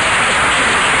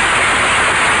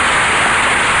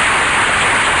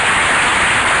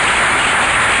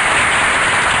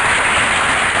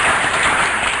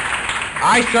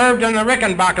 I served in the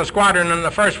Rickenbacker Squadron in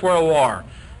the First World War.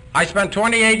 I spent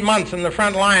 28 months in the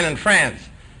front line in France.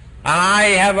 And I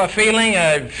have a feeling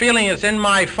that's in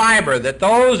my fiber, that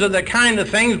those are the kind of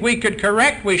things we could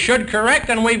correct, we should correct,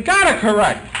 and we've got to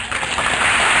correct.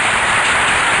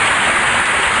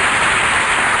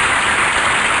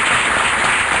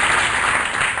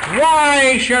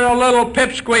 Why should a little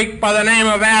pipsqueak by the name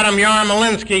of Adam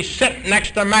Yarmolinsky sit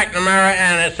next to McNamara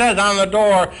and it says on the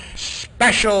door,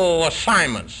 special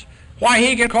assignments? Why,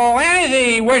 he can call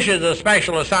anything he wishes a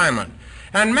special assignment.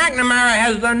 And McNamara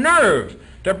has the nerve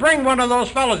to bring one of those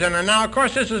fellows in. And now, of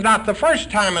course, this is not the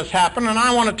first time it's happened, and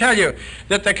I want to tell you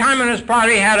that the Communist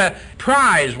Party had a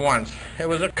prize once. It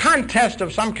was a contest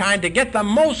of some kind to get the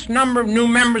most number of new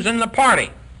members in the party.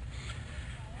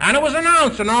 And it was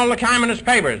announced in all the communist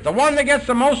papers. The one that gets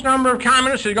the most number of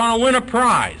communists is going to win a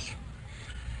prize.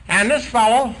 And this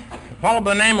fellow by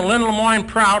the name of Lynn Lemoyne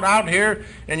Prout out here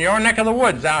in your neck of the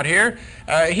woods out here,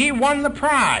 he won the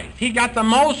prize. He got the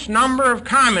most number of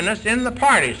communists in the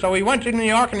party. So he went to New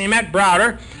York and he met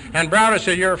Browder. And Browder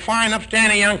said, you're a fine,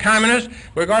 upstanding young communist.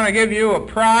 We're going to give you a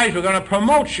prize. We're going to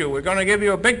promote you. We're going to give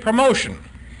you a big promotion.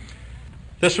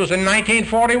 This was in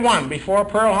 1941, before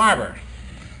Pearl Harbor.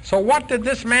 So what did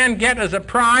this man get as a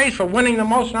prize for winning the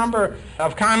most number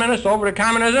of communists over to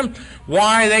communism?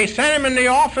 Why, they sent him in the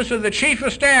office of the Chief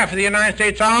of Staff of the United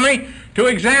States Army to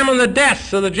examine the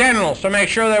desks of the generals to make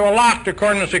sure they were locked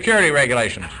according to security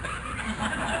regulations.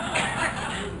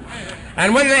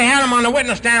 And when they had him on the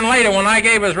witness stand later, when I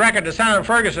gave his record to Senator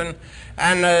Ferguson,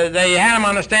 and they had him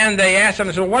on the stand, they asked him,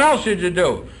 they said, what else did you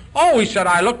do? Oh, he said,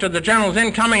 I looked at the general's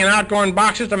incoming and outgoing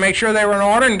boxes to make sure they were in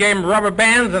order and gave them rubber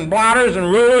bands and blotters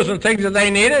and rulers and things that they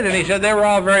needed, and he said they were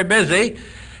all very busy.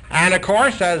 And, of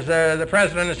course, as the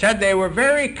president has said, they were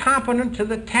very competent to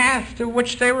the task to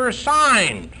which they were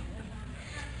assigned.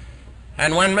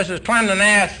 And when Mrs. Clendon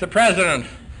asked the president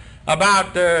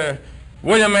about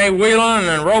William A. Whelan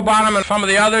and Rowbottom and some of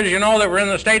the others, you know, that were in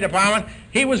the State Department,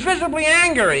 he was visibly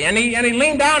angry, and he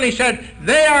leaned down and he said,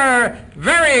 they are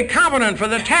very competent for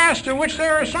the task to which they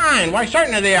are assigned. Why,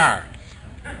 certainly they are.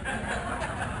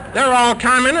 They're all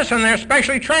communists, and they're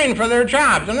specially trained for their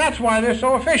jobs, and that's why they're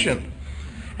so efficient.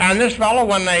 And this fellow,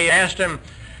 when they asked him,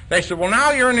 they said, well,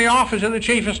 now you're in the office of the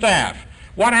Chief of Staff.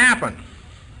 What happened?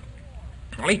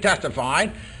 Well, he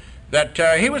testified that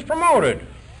he was promoted.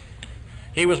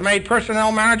 He was made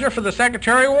personnel manager for the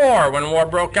Secretary of War when war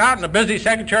broke out, and the busy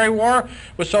Secretary of War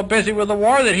was so busy with the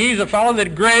war that he's a fellow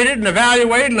that graded and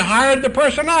evaluated and hired the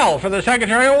personnel for the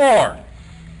Secretary of War.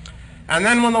 And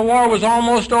then when the war was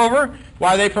almost over,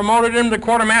 why, they promoted him to the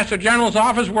Quartermaster General's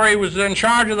office, where he was in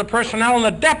charge of the personnel in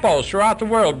the depots throughout the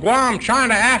world, Guam,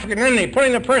 China, Africa, and India,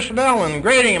 putting the personnel and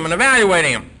grading them and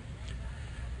evaluating them.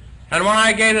 And when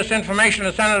I gave this information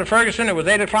to Senator Ferguson, it was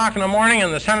 8 o'clock in the morning,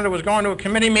 and the senator was going to a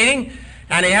committee meeting,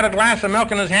 and he had a glass of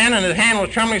milk in his hand, and his hand was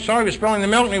trembling so he was spilling the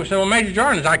milk, and he said, well, Major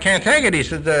Jordan, I can't take it. He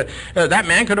said, that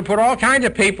man could have put all kinds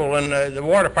of people in the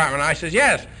War Department. I said,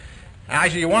 yes. And I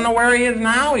said, you want to know where he is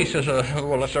now? He says,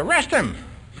 well, let's arrest him.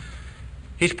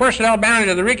 He's personnel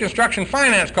manager of the Reconstruction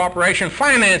Finance Corporation,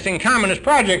 financing communist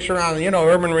projects around,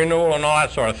 urban renewal and all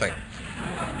that sort of thing.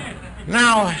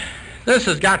 Now, this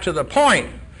has got to the point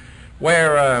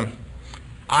where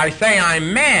I say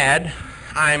I'm mad,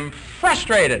 I'm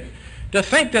frustrated to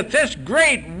think that this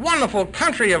great, wonderful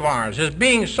country of ours is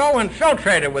being so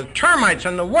infiltrated with termites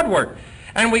in the woodwork,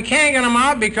 and we can't get them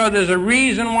out because there's a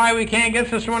reason why we can't get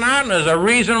this one out, and there's a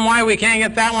reason why we can't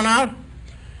get that one out.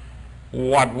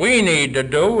 What we need to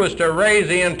do is to raise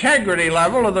the integrity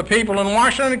level of the people in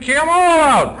Washington and keep them all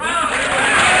out.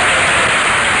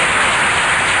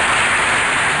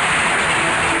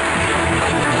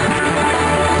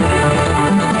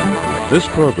 This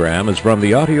program is from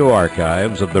the audio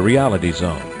archives of the Reality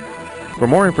Zone. For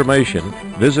more information,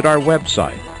 visit our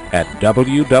website at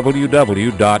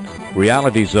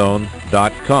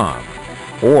www.realityzone.com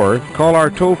or call our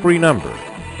toll-free number,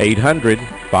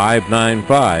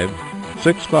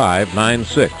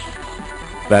 800-595-6596.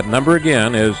 That number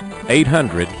again is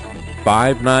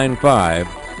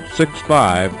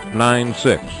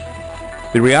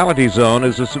 800-595-6596. The Reality Zone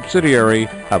is a subsidiary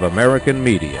of American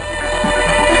Media.